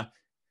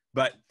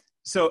 but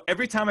so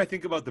every time I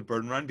think about the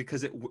burden run,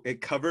 because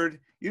it covered,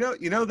 you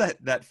know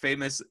that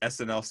famous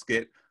SNL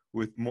skit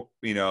with,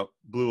 you know,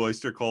 Blue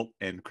Oyster Cult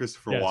and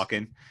Christopher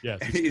Walken. Yes.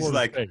 And he's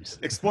like,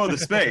 explore the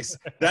space.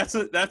 That's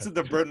what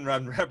the burden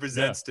run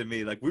represents to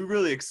me. Like, we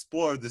really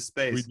explored the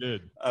space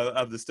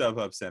of the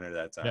StubHub Center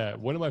that time. Yeah.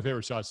 One of my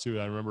favorite shots too,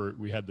 I remember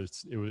we had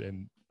this,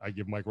 and I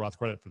give Mike Roth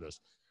credit for this,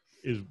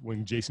 is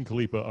when Jason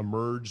Khalipa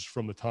emerged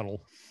from the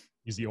tunnel.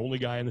 He's the only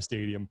guy in the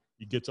stadium.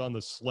 He gets on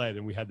the sled,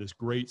 and we had this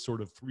great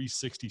sort of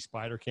 360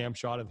 spider cam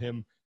shot of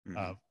him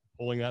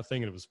pulling that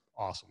thing, and it was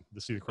awesome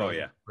to see the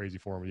crowd. Crazy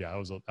for him.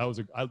 Yeah,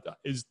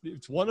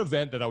 it's one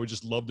event that I would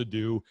just love to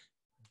do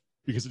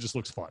because it just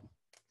looks fun.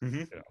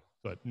 You know?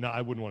 But no,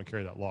 I wouldn't want to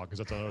carry that log, because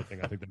that's another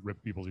thing I think that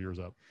ripped people's ears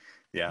up.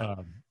 Yeah,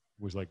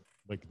 was like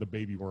the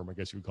baby worm, I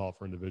guess you would call it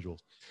for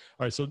individuals.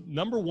 All right, so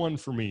number one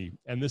for me,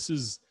 and this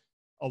is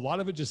a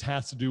lot of it just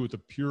has to do with the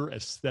pure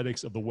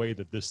aesthetics of the way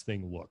that this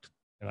thing looked,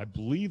 and I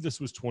believe this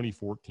was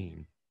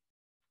 2014,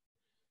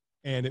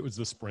 and it was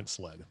the sprint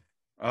sled.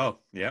 Oh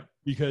yeah,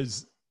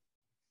 because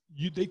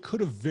they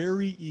could have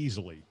very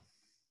easily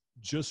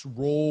just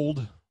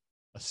rolled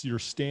your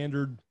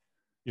standard,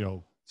 you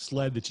know,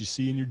 sled that you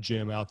see in your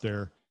gym out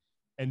there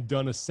and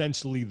done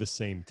essentially the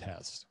same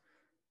test.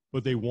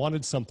 But they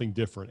wanted something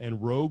different.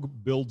 And Rogue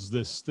builds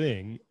this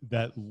thing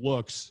that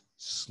looks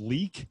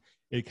sleek.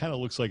 It kind of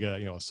looks like a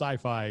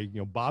sci-fi,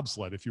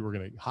 bobsled if you were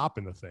going to hop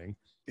in the thing.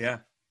 Yeah.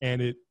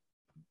 And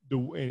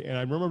and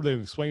I remember they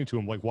explaining to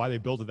him like why they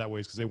built it that way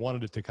is because they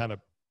wanted it to kind of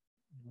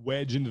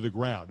wedge into the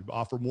ground,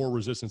 offer more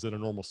resistance than a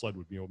normal sled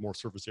would be, more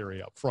surface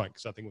area up front,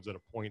 because I think it was at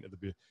a point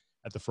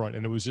at the front,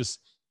 and it was just,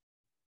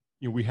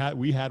 we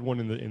had one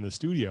in the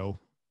studio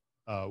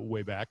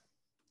way back,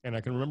 and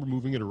I can remember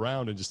moving it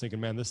around and just thinking,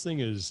 man, this thing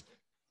is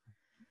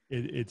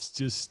it's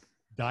just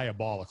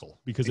diabolical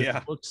because it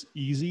Yeah. looks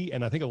easy.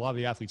 And I think a lot of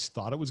the athletes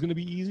thought it was going to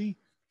be easy.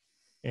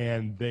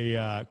 And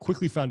they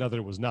quickly found out that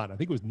it was not. I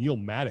think it was Neil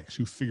Maddox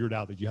who figured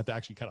out that you have to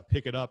actually kind of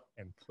pick it up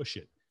and push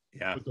it.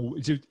 Yeah.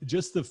 But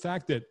just the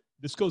fact that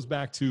this goes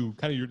back to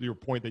kind of your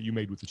point that you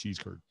made with the cheese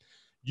curd.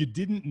 You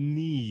didn't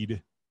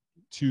need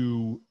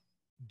to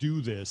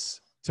do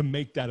this to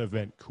make that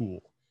event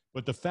cool.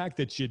 But the fact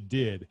that you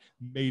did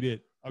made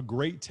it a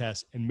great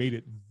test and made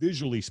it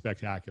visually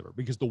spectacular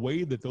because the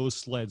way that those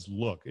sleds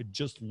look, it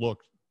just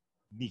looked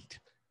neat.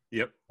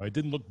 Yep. It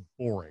didn't look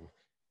boring.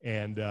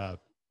 And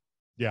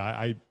yeah,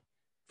 I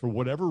for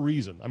whatever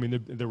reason, I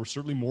mean, there were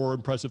certainly more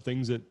impressive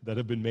things that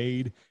have been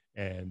made,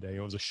 and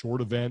it was a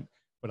short event,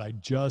 but I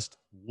just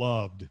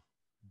loved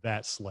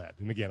that sled.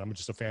 And again, I'm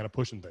just a fan of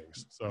pushing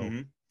things. So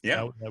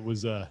yeah, that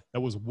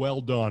was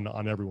well done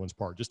on everyone's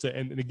part. Just to,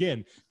 and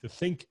again, to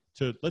think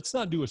to, let's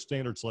not do a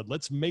standard sled.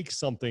 Let's make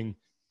something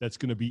that's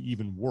going to be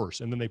even worse.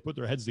 And then they put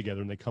their heads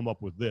together and they come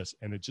up with this.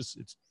 And it's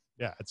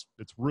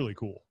really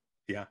cool.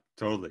 Yeah,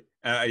 totally.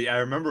 I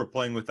remember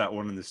playing with that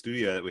one in the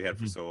studio that we had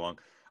for so long.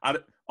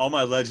 All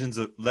my Legend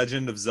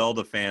of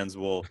Zelda fans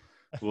will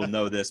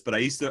know this, but I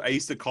used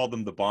to call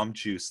them the bomb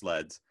chew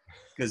sleds,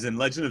 because in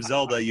Legend of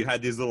Zelda you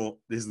had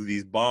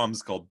these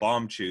bombs called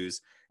bomb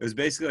chews. It was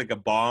basically like a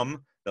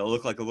bomb that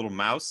looked like a little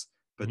mouse,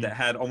 but that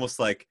had almost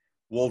like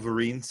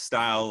Wolverine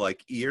style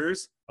like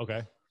ears.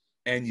 Okay.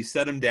 And you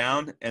set them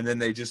down, and then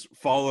they just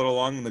followed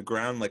along the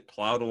ground, like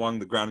plowed along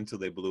the ground until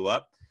they blew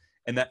up.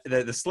 And that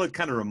the sled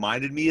kind of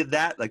reminded me of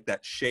that, like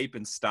that shape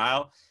and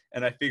style.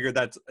 And I figured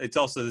it's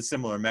also a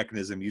similar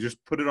mechanism. You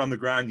just put it on the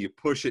ground, you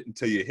push it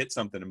until you hit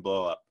something and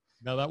blow up.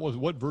 Now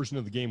what version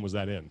of the game was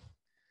that in?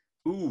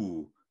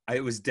 Ooh,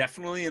 it was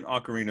definitely an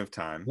Ocarina of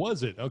Time.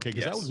 Was it? Okay,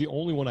 because that was the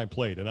only one I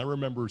played, and I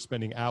remember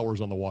spending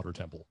hours on the water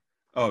temple.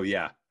 Oh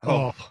yeah.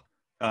 Oh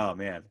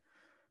man.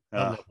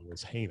 That level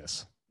was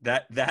heinous.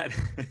 That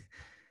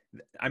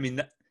I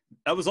mean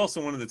that was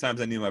also one of the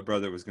times I knew my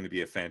brother was going to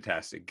be a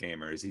fantastic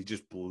gamer, is he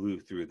just blew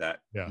through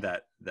that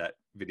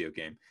video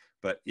game.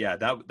 But yeah,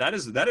 that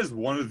is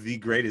one of the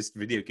greatest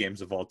video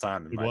games of all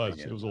time. In my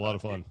opinion. It was a lot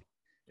of fun.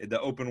 The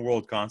open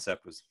world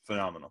concept was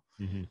phenomenal.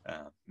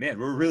 Man,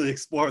 we're really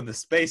exploring the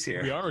space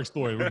here. We are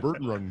exploring. We're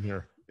Burton running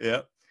here.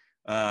 Yep.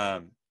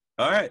 All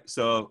right.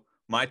 So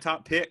my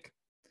top pick.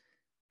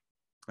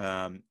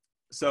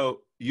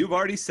 So you've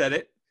already said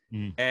it,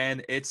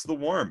 and it's the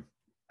worm.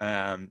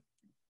 And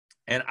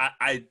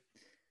I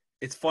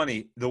it's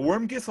funny. The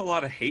worm gets a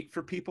lot of hate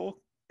for people,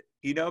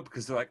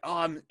 because they're like,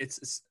 oh,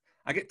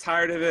 I get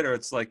tired of it, or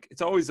it's like,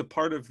 it's always a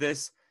part of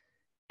this.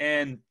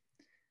 And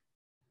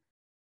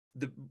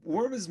the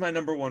worm is my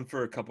number one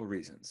for a couple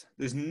reasons.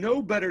 There's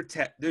no better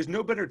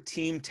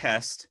team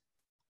test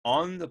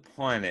on the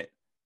planet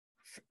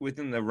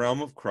within the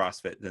realm of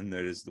CrossFit than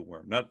there is the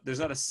worm. There's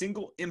not a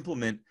single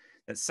implement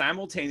that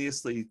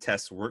simultaneously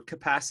tests work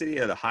capacity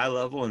at a high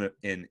level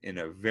in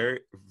a very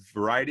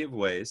variety of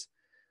ways,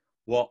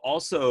 while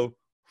also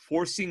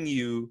forcing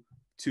you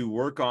to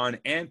work on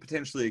and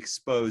potentially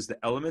expose the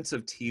elements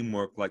of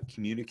teamwork like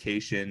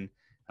communication,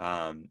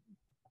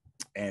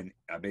 and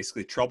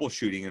basically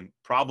troubleshooting and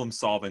problem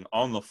solving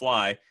on the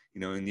fly,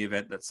 in the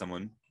event that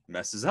someone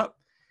messes up.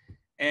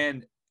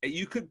 And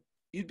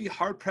you'd be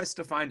hard pressed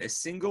to find a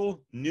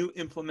single new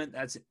implement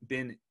that's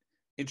been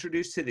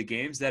introduced to the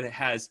games that it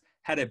has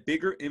had a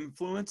bigger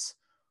influence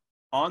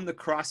on the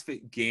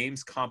CrossFit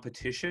Games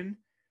competition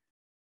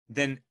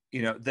than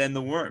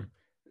the worm.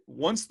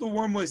 Once the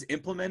worm was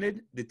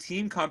implemented, the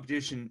team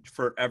competition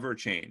forever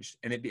changed,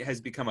 and it has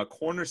become a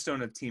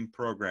cornerstone of team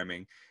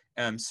programming.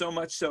 So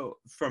much so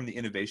from the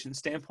innovation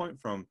standpoint,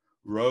 from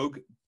Rogue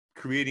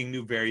creating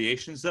new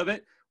variations of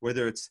it,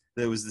 whether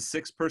there was the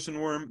 6-person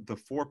worm, the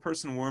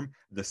 4-person worm,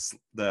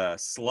 the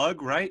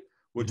slug, right?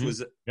 Which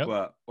was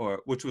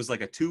which was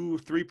like a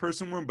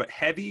 2-3-person worm, but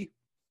heavy.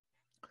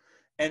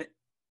 And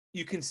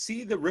you can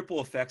see the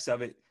ripple effects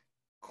of it,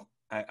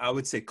 I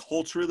would say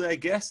culturally, I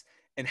guess,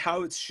 and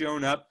how it's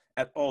shown up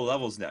at all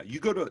levels now. You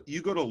go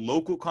to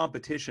local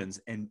competitions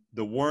and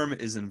the worm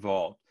is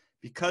involved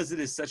because it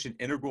is such an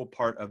integral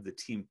part of the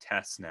team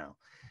tests now.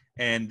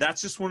 And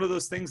that's just one of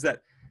those things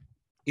that,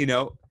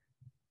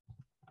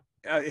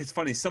 it's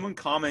funny. Someone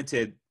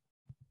commented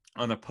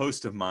on a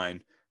post of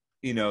mine,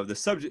 the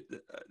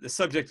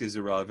subject is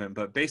irrelevant,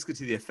 but basically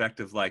to the effect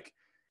of like,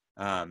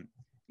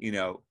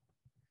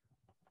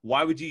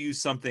 why would you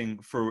use something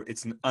for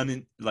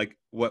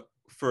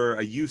for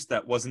a use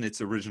that wasn't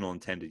its original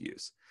intended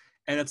use?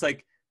 And it's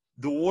like,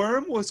 the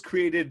worm was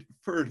created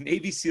for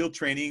Navy SEAL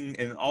training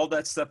and all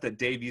that stuff that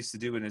Dave used to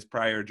do in his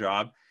prior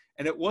job.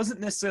 And it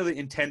wasn't necessarily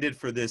intended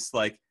for this,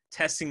 like,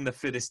 testing the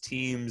fittest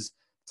teams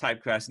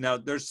type class. Now,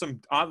 there's some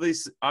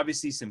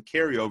obviously some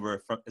carryover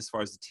as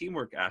far as the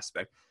teamwork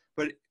aspect,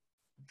 but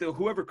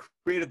whoever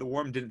created the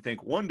worm didn't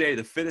think one day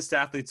the fittest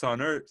athletes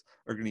on earth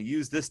are going to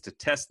use this to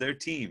test their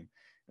team.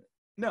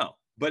 No,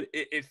 but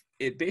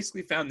it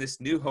basically found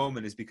this new home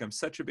and has become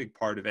such a big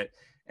part of it.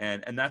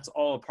 And that's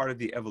all a part of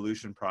the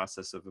evolution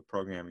process of the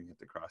programming at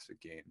the CrossFit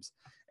Games.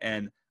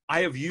 And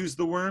I have used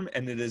the worm,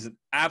 and it is an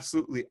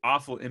absolutely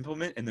awful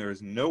implement, and there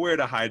is nowhere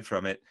to hide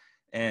from it.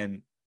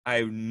 And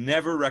I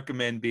never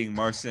recommend being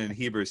Marcin and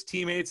Heber's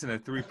teammates in a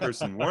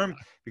 3-person worm,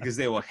 because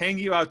they will hang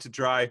you out to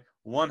dry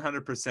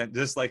 100%,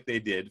 just like they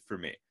did for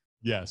me.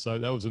 Yeah, so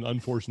that was an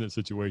unfortunate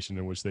situation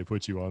in which they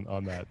put you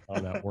on that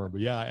worm.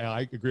 But yeah,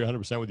 I agree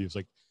 100% with you. It's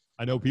like,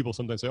 I know people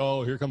sometimes say,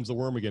 "Oh, here comes the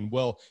worm again."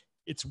 Well,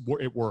 it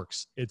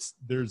works.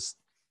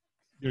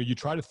 You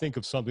try to think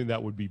of something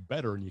that would be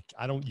better, and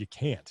you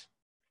can't.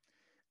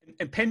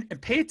 And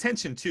pay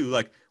attention too.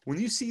 Like, when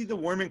you see the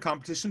worm in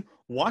competition,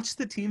 watch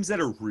the teams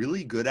that are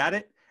really good at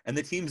it and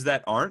the teams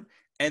that aren't.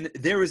 And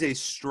there is a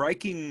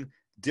striking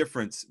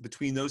difference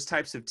between those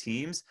types of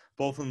teams,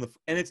 both in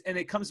and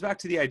it comes back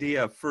to the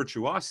idea of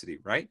virtuosity,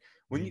 right?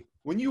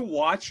 When you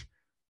watch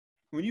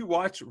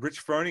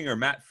Rich Froning or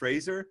Matt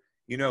Fraser,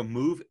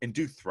 move and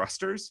do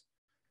thrusters,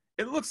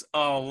 it looks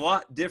a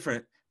lot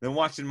different than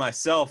watching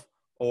myself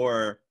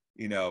or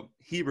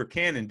Heber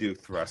Cannon do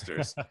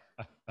thrusters.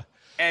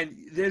 And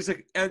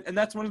and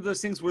that's one of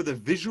those things where the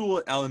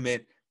visual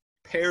element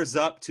pairs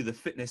up to the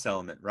fitness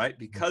element, right?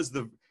 Because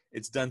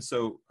it's done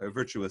so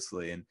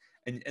virtuously, and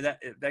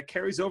that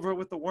carries over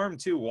with the worm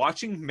too.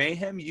 Watching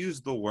Mayhem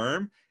use the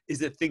worm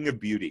is a thing of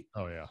beauty.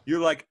 Oh yeah, you're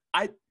like,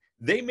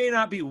 they may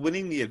not be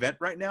winning the event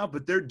right now,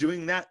 but they're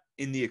doing that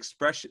in the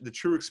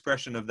true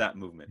expression of that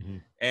movement. Mm-hmm.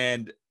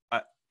 And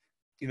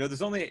you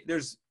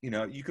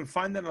can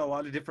find that in a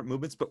lot of different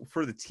movements, but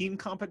for the team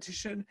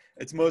competition,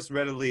 it's most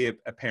readily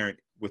apparent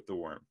with the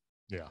worm.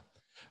 Yeah.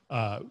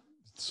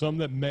 Some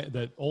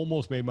that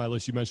almost made my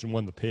list. You mentioned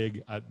one, the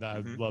pig. I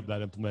love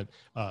that implement.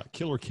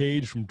 Killer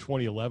Cage from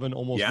 2011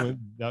 almost went,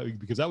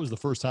 because that was the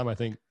first time, I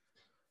think,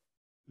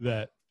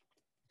 that,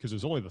 because it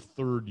was only the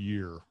third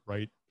year,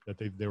 right, that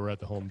they were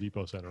at the Home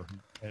Depot Center,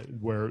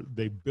 where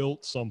they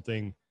built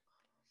something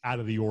out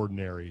of the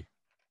ordinary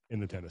in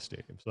the tennis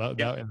stadium. So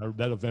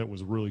that event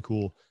was really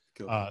cool.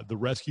 The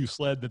rescue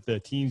sled that the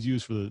teens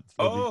used for the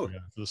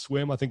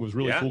swim, I think, was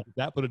really cool.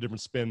 That put a different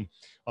spin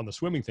on the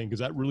swimming thing, because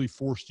that really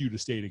forced you to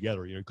stay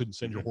together. You couldn't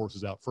send your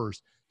horses out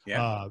first.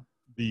 The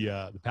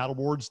paddle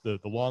boards, the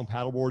long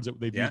paddle boards that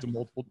they've used them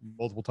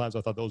multiple times,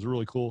 I thought those were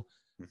really cool.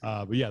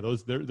 But yeah,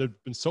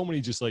 there've been so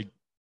many just like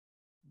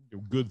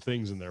good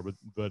things in there. But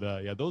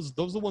those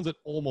are the ones that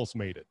almost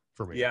made it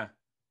for me. Yeah.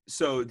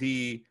 So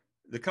the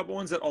couple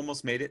ones that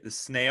almost made it, the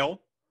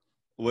snail,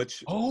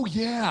 which and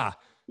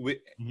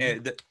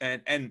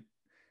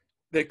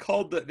they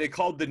called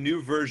the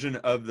new version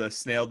of the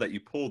snail that you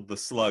pulled the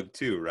slug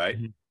too, right?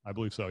 Mm-hmm. I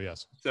believe so,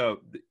 yes.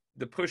 So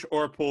the push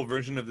or pull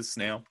version of the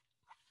snail,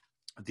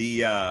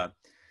 the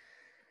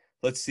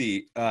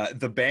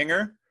the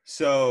banger.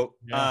 So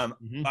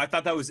I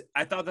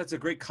thought that's a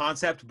great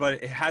concept,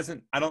 but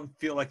I don't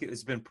feel like it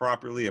has been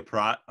properly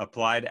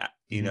applied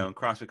in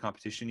CrossFit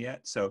competition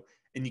yet. So,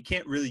 and you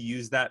can't really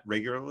use that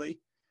regularly,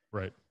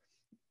 right?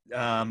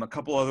 A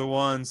couple other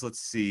ones. Let's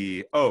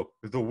see. Oh,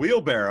 the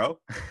wheelbarrow.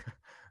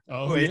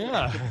 Oh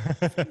yeah,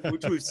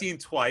 which we've seen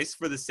twice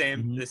for the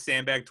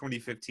Sandbag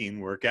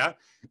 2015 workout.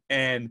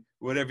 And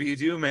whatever you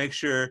do, make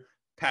sure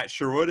Pat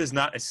Sherwood is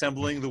not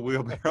assembling the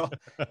wheelbarrow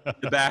in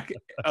the back.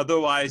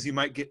 Otherwise, you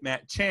might get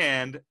Matt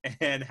Chand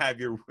and have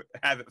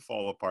it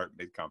fall apart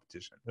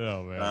mid-competition.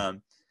 Oh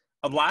man.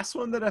 A last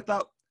one that I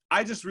thought,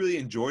 I just really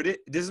enjoyed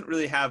it. It doesn't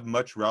really have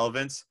much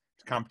relevance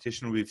to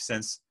competition. We've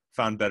since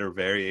found better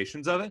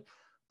variations of it.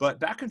 But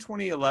back in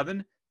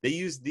 2011, they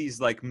used these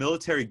like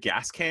military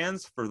gas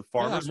cans for the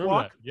farmer's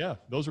walk. That. Yeah,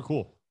 those are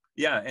cool.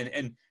 Yeah,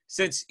 and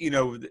since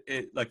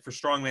like for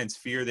strongman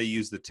sphere, they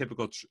use the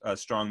typical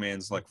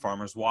strongman's like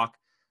farmer's walk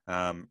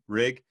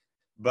rig.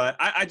 But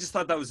I just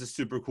thought that was a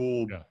super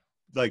cool,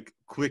 like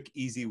quick,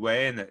 easy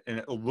way, and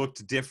it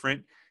looked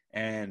different.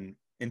 And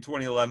in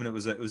 2011, it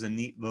was a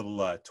neat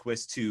little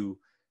twist to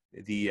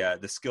the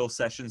skill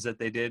sessions that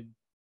they did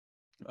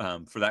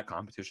for that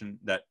competition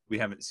that we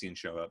haven't seen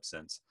show up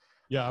since.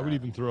 Yeah, I would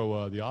even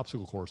throw the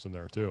obstacle course in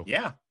there too.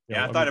 Yeah,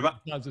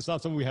 it's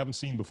not something we haven't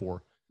seen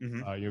before.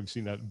 You've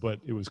seen that, but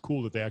it was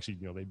cool that they actually,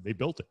 they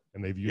built it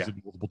and they've used it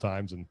multiple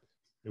times, and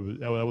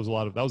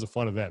that was a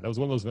fun event. That was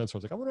one of those events where I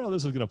was like, I wonder how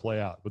this is going to play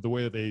out. But the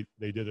way that they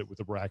did it with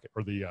the bracket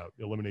or the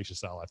elimination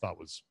style, I thought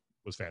was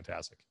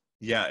fantastic.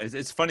 Yeah,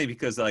 it's funny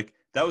because like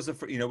that was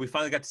we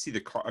finally got to see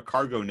a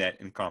cargo net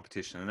in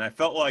competition, and I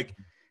felt like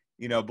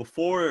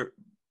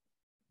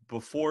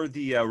before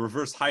the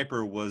reverse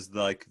hyper was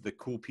like the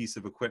cool piece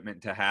of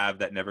equipment to have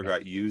that never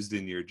got used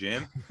in your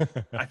gym.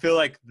 I feel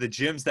like the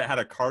gyms that had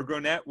a cargo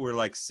net were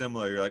like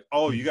similar. You're like,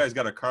 oh, you guys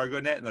got a cargo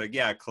net? And they're like,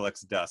 yeah, it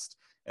collects dust.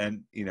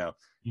 And,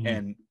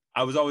 and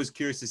I was always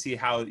curious to see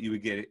how you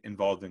would get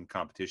involved in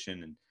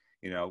competition. And,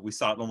 we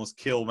saw it almost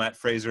kill Matt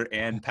Fraser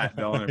and Pat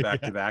Bellner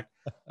back to back.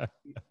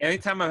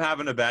 Anytime I'm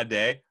having a bad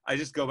day, I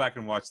just go back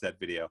and watch that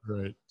video.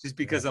 Right. Just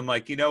because I'm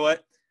like, you know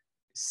what?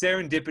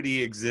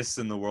 Serendipity exists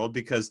in the world,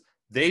 because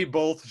they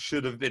both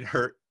should have been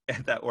hurt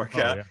at that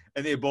workout,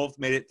 and they both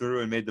made it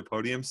through and made the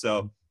podium.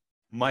 So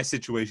my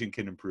situation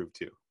can improve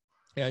too.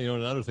 Yeah,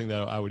 another thing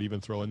that I would even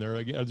throw in there,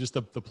 again, just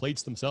the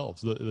plates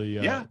themselves,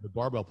 the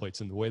barbell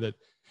plates, and the way that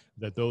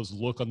that those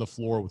look on the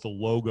floor with the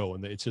logo,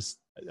 and it's just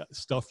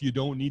stuff you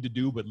don't need to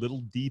do, but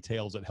little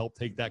details that help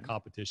take that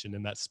competition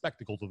and that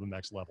spectacle to the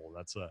next level.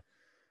 That's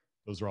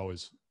those are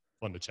always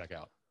fun to check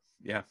out.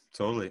 Yeah,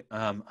 totally.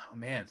 Oh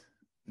man,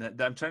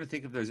 I'm trying to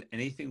think if there's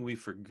anything we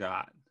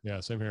forgot. Yeah,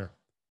 same here.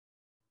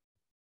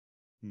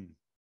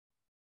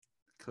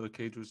 Killer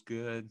cage was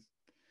good.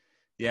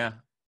 Yeah,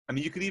 I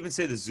mean, you could even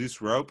say the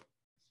Zeus rope.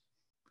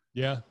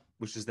 Yeah,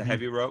 which is the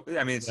heavy rope.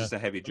 I mean, it's just a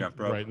heavy jump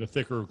rope, right? And the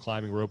thicker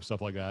climbing rope,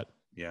 stuff like that.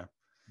 Yeah,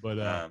 but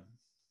I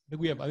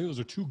think I think those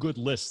are 2 good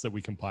lists that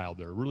we compiled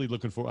there. I'm really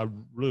looking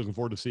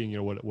forward to seeing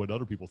what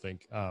other people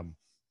think,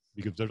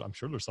 because I'm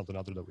sure there's something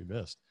out there that we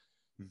missed.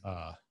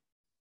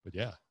 But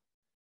yeah,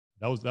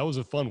 that was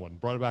a fun one.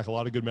 Brought back a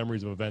lot of good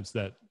memories of events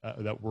that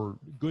were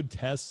good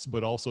tests,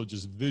 but also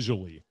just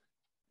visually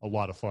a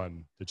lot of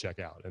fun to check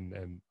out.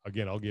 And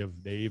again, I'll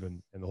give Dave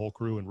and the whole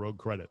crew and Rogue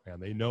credit, man.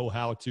 They know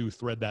how to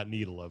thread that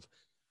needle of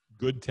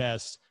good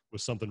tests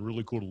with something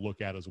really cool to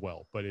look at as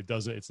well. But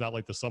it's not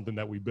like the something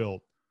that we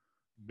built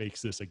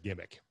makes this a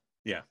gimmick.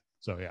 Yeah.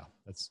 So yeah,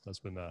 that's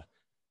been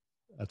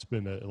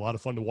a lot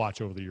of fun to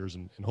watch over the years,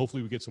 and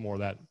hopefully we get some more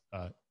of that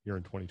here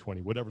in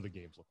 2020, whatever the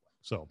games look like.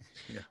 So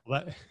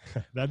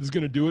that is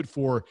going to do it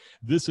for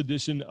this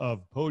edition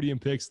of Podium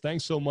Picks.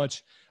 Thanks so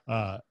much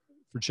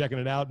for checking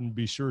it out, and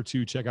be sure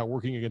to check out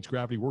Working Against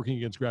Gravity,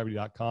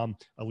 workingagainstgravity.com.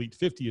 Elite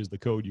 50 is the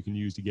code you can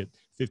use to get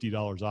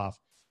 $50 off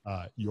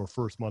your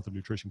first month of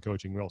nutrition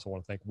coaching. We also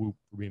want to thank Whoop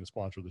for being a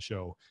sponsor of the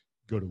show.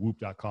 Go to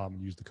whoop.com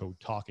and use the code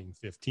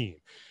TALKING15.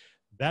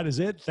 That is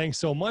it. Thanks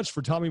so much.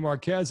 For Tommy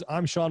Marquez,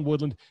 I'm Sean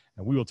Woodland,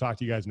 and we will talk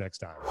to you guys next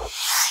time.